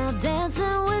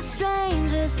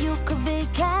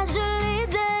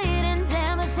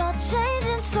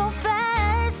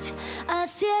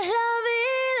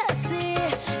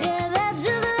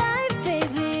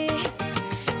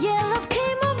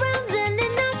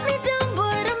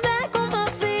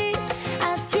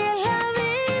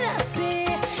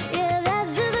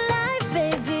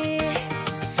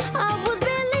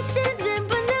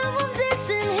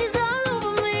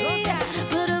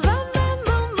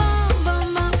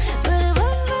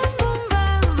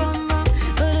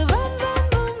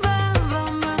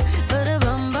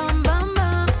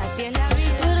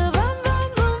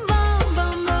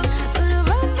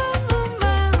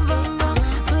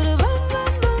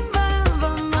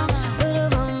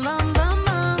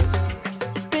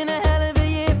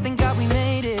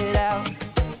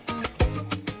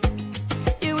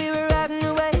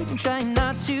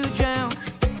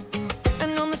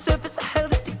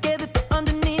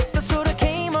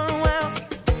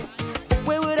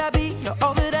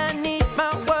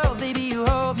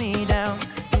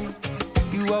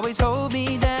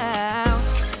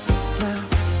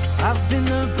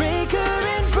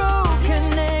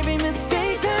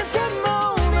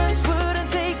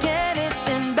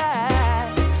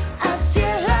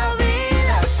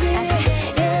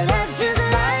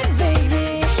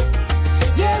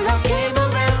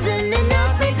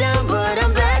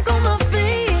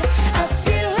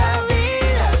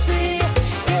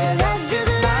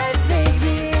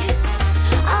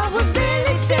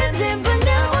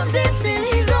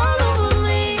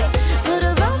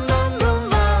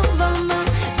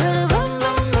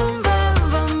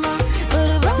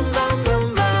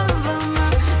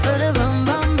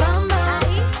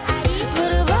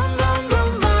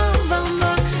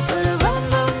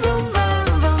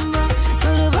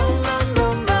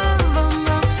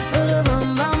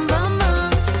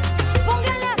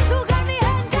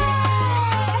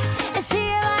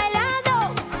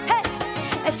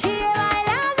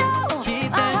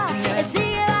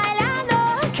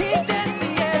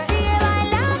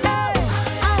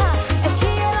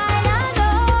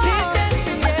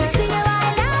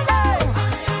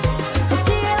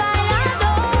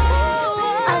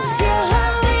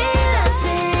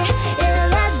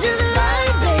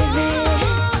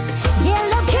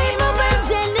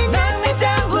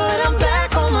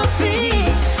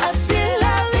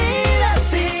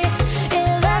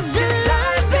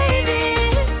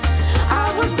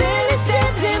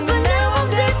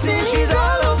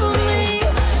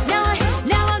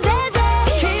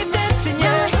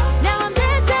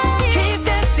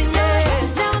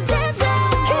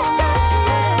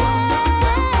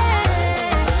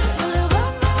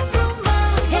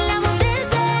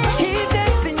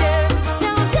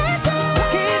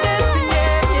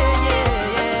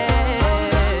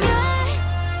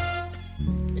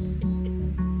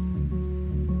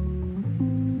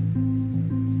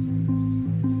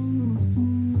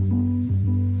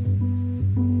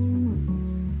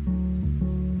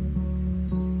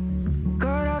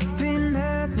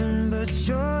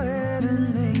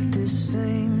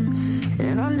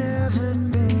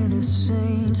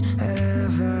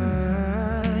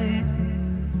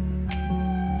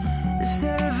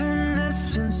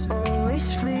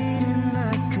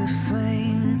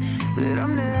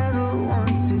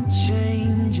 to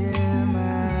change your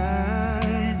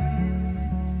mind.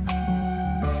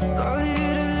 Call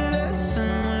it a lesson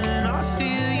when I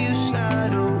feel you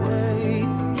slide away,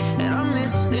 and I'm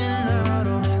missing out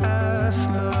on half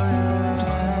my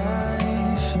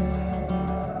life.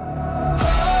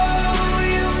 Oh,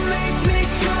 you make me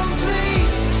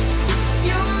complete.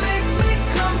 You make me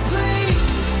complete.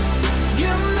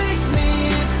 You make me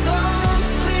a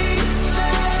complete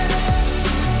mess.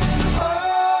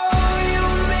 Oh, you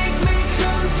make me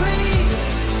complete.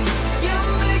 You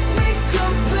make me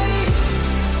complete.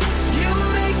 You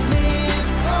make me a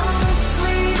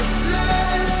complete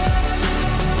mess.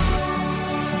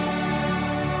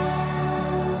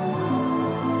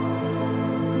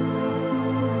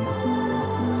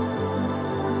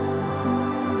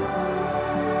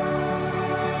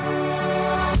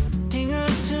 Hang on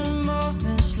to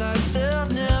moments like they'll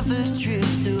never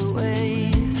drift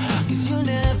away, 'cause you'll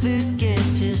never get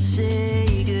to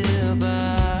say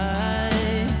goodbye.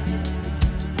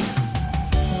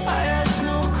 I ask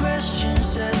no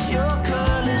questions as your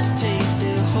colors take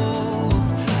their hold,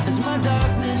 as my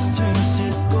darkness turns to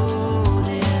gold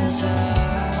inside.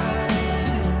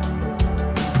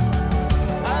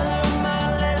 I learned my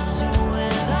lesson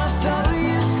when I felt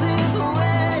you slip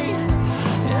away,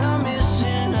 and I'm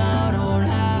missing out on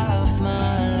half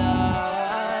my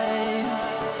life.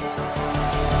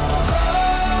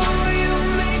 Oh, you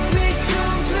make me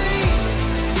complete.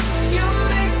 You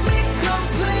make me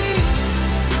complete.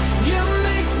 You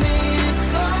make me a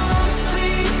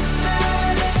complete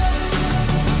mess.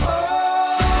 Oh,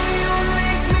 you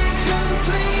make me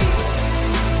complete.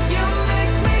 You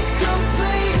make me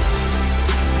complete.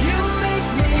 You make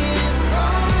me a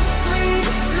complete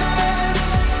mess.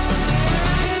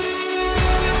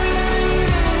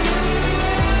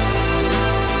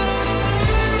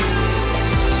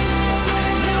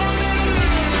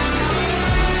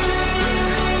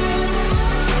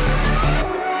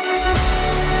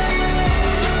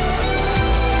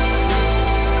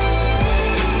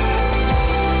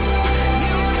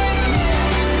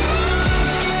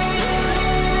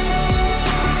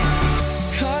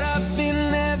 Caught up in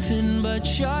heaven, but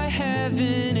your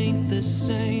heaven ain't the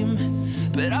same.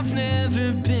 But I've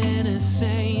never been a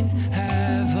saint,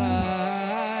 have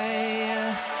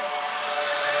I?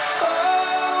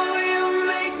 Oh, you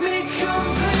make me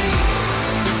complete.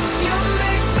 You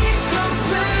make me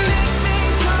complete.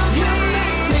 You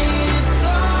make me a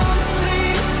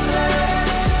complete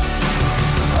mess.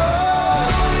 Oh,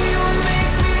 you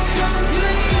make me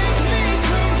complete.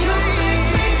 You make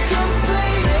me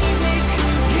complete.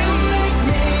 You make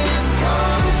me a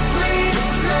complete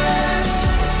mess.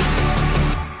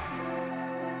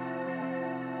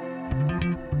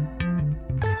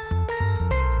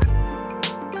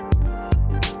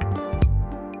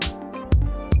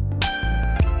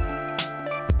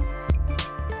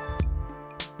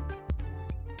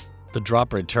 The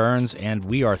drop returns, and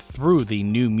we are through the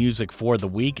new music for the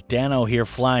week. Danno here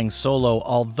flying solo,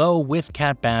 although with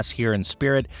Cat Bass here in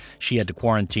spirit. She had to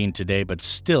quarantine today, but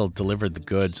still delivered the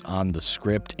goods on the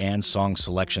script and song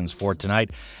selections for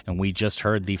tonight. And we just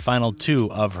heard the final two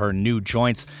of her new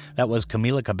joints. That was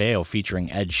Camila Cabello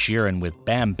featuring Ed Sheeran with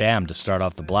Bam Bam to start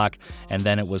off the block, and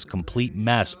then it was Complete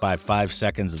Mess by 5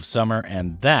 Seconds of Summer,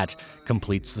 and that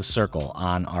completes the circle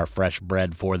on our fresh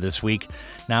bread for this week.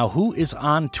 Now, who is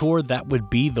on tour? That would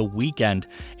be The Weeknd,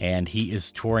 and he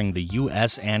is touring the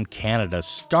US and Canada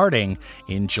starting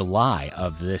in July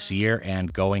of this year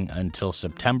and going until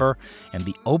September. And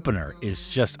the opener is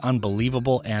just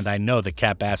unbelievable, and I know that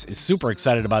Cat Bass is super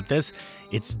excited about this.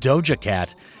 It's Doja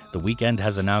Cat. The Weeknd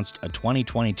has announced a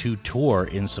 2022 tour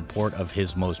in support of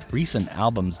his most recent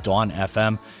albums, Dawn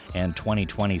FM and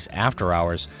 2020's After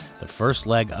Hours. The first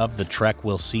leg of the trek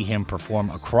will see him perform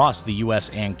across the U.S.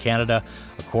 and Canada.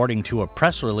 According to a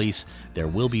press release, there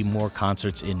will be more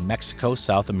concerts in Mexico,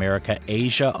 South America,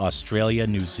 Asia, Australia,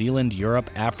 New Zealand, Europe,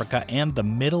 Africa, and the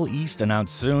Middle East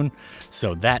announced soon.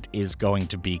 So that is going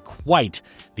to be quite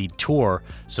the tour.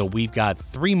 So we've got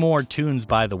 3 more tunes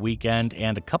by The Weeknd,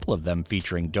 and a couple of them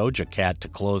featuring Doja Cat to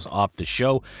close off the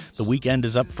show. The Weeknd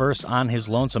is up first on his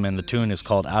Lonesome, and the tune is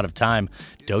called Out of Time.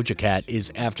 Doja Cat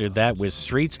is after that with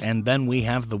Streets, and then we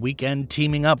have The Weeknd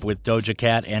teaming up with Doja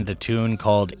Cat and a tune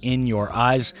called In Your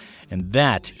Eyes. And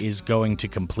that is going to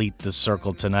complete the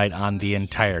circle tonight on the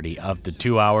entirety of the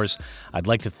 2 hours. I'd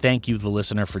like to thank you, the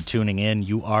listener, for tuning in.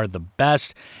 You are the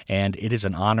best, and it is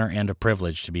an honor and a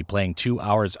privilege to be playing 2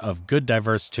 hours of good,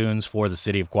 diverse tunes for the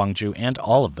city of Gwangju and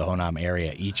all of the Honam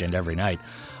area each and every night.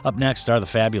 Up next are the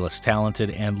fabulous, talented,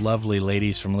 and lovely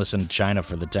ladies from Listen to China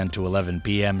for the 10 to 11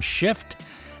 p.m. shift.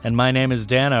 And my name is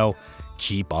Danno.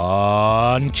 Keep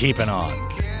on keeping on.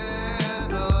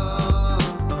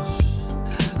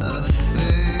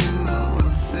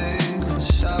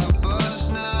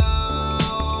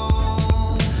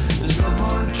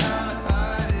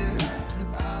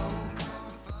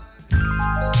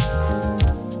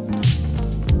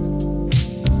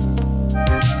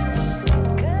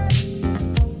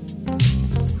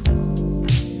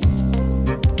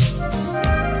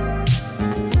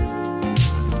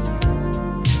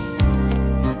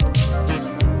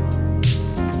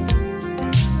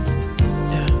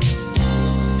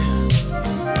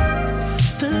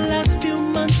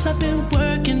 I've been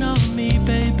working on me,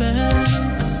 baby.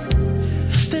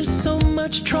 There's so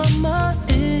much trauma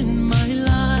in my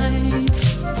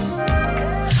life.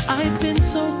 I've been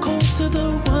so cold to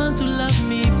the ones who love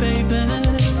me, baby.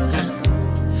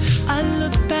 I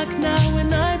look back now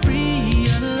and I realize.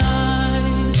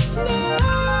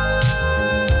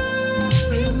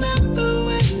 Remember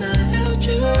when I held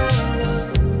you?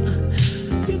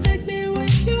 You begged me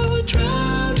with your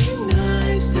drowning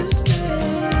eyes to stay.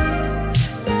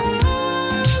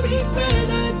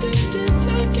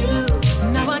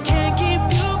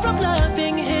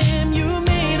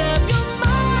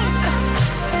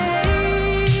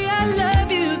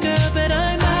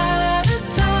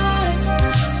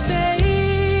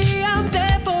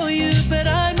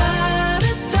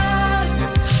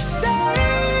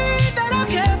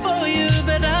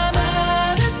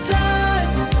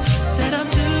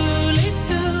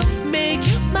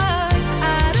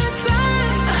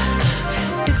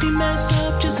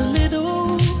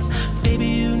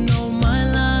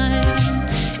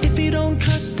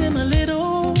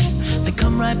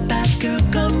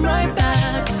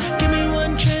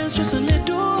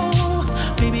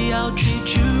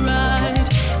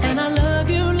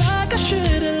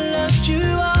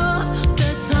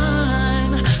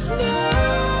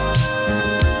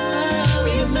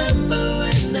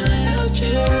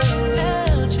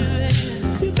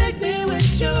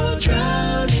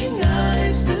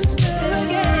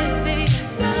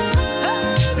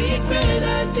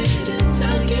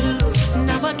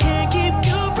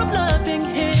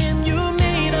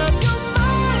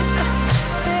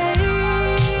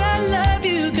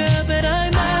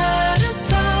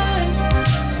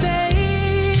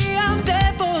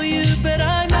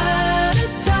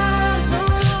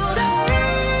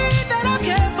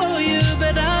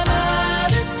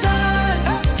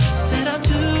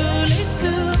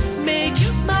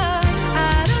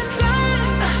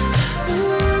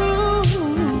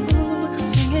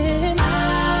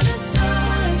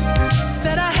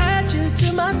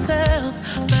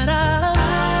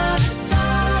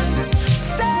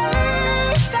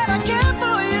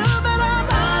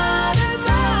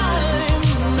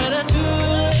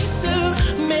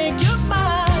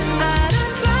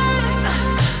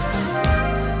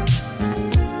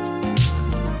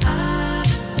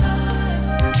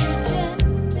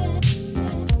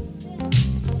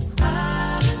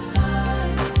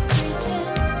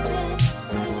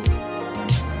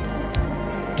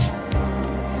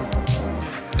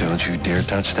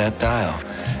 Touch that dial,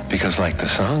 because like the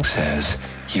song says,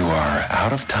 you are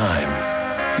out of time.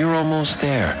 You're almost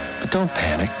there, but don't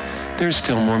panic. There's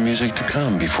still more music to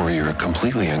come before you're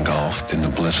completely engulfed in the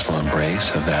blissful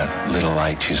embrace of that little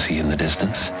light you see in the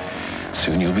distance.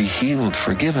 Soon you'll be healed,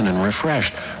 forgiven, and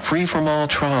refreshed, free from all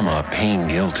trauma, pain,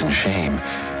 guilt, and shame.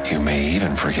 You may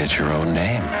even forget your own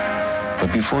name.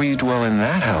 But before you dwell in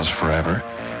that house forever,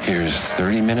 here's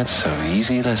 30 minutes of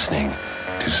easy listening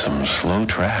to some slow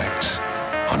tracks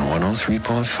on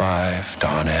 103.5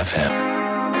 Dawn FM.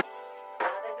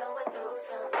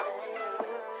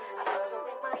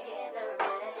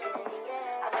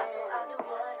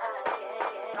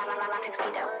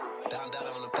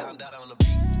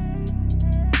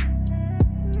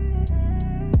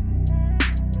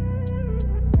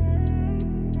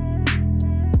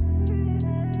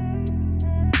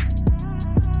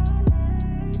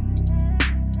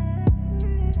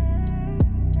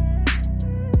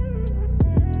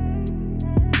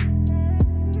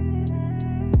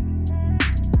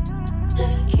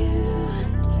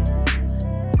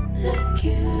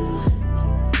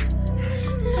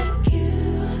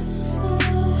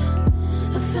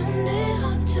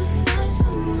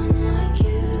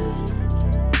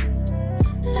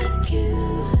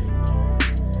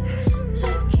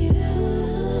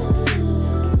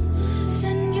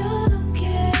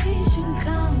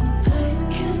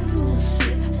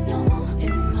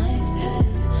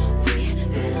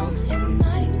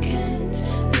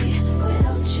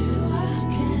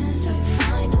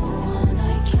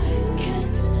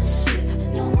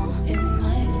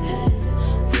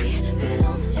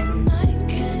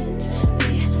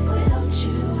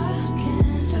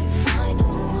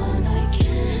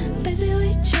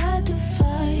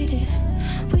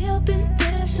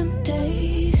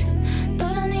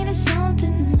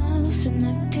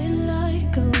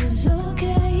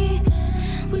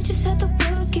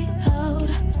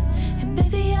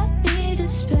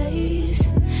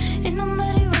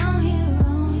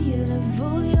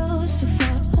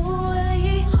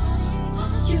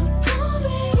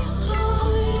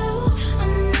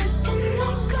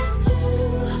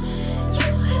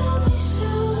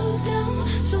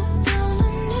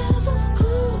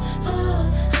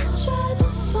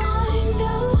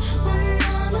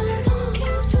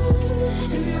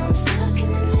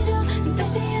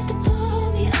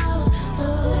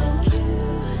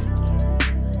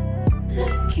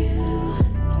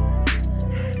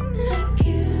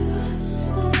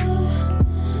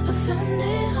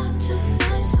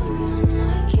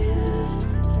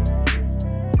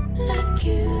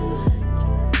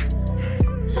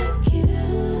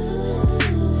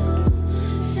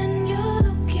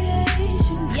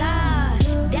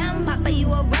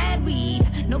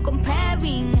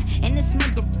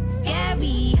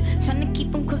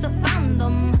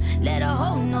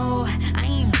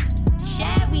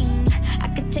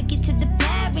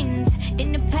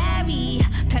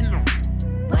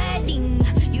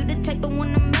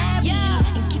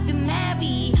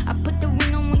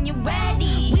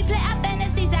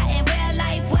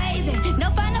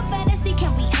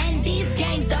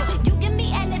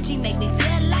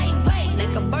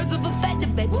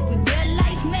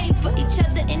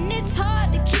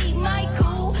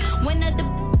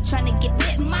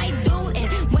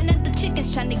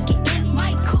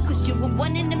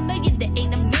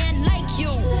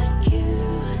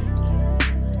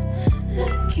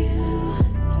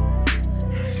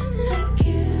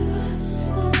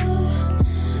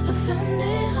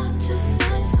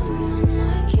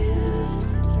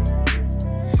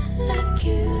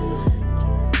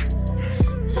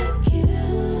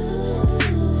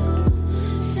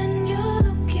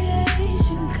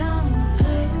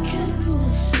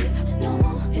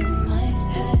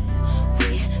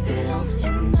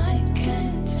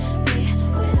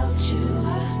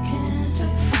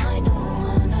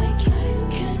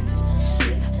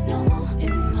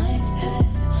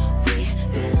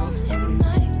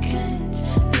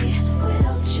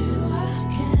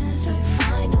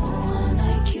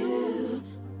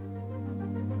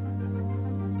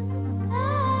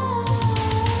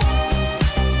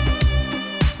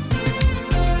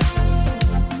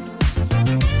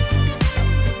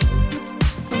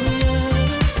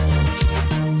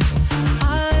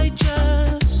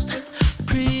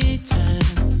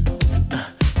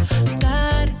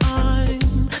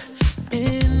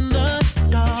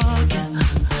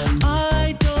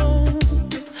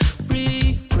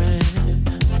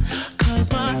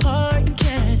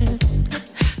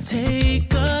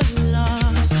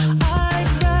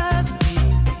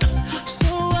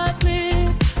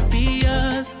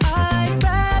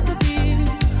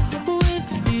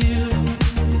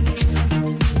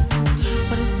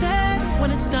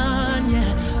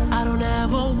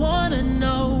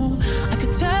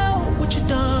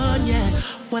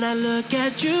 when I look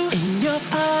at you. In your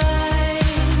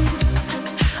eyes,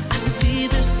 I see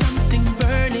there's something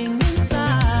burning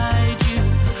inside you.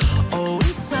 Oh,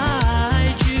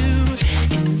 inside you.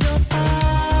 In your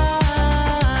eyes,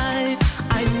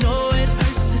 I know it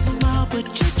hurts to smile, but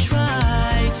you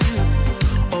try to.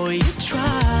 Oh, you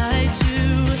try to.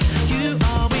 You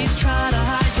always try to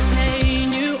hide the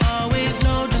pain. You always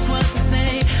know just what to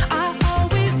say. I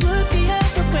always look the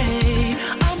other way.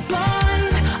 I'm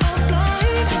blind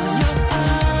in your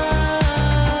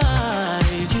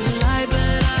eyes. You lie,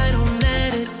 but I don't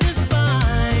let it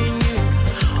define you.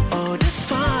 Oh,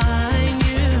 define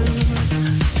you.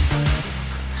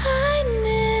 I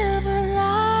never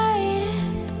lied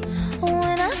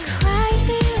when I cried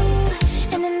for you,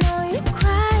 and I know you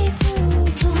cried too.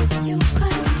 You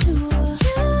cried too.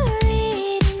 You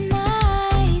read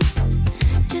minds,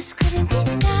 just couldn't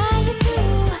deny it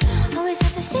through. Always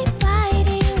have to say bye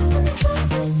to you. It's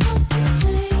always what to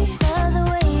say. Love the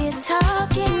way you're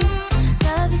talking,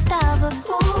 love your style, but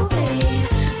ooh, babe,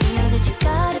 you know that you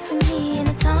got it from me, and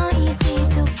it's on you, deep,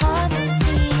 too hard not to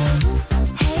see it.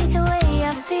 Hate the way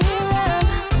I feel love,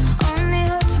 only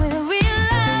hurts with real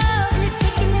love, and it's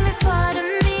taking every part of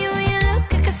me. When you look,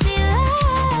 I can see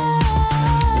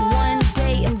love. One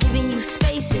day I'm giving you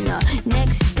space, and the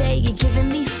next day you're giving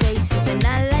me faces. And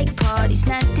I like parties,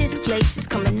 not this place. It's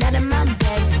coming out of my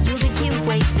bag for you to get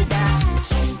wasted. I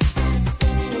can't stop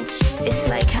staring at you. It's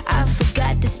like I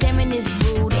forgot that staring is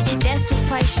rude, and that's what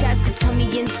 5 shots could turn me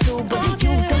into. But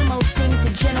you've done most things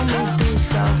that gentlemen do,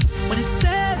 so When it's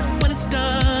said and when it's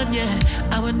done, yeah,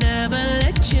 I would never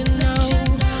let you know.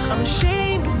 I'm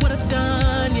ashamed of what I've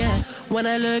done, yeah. When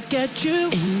I look at you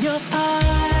in your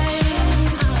eyes,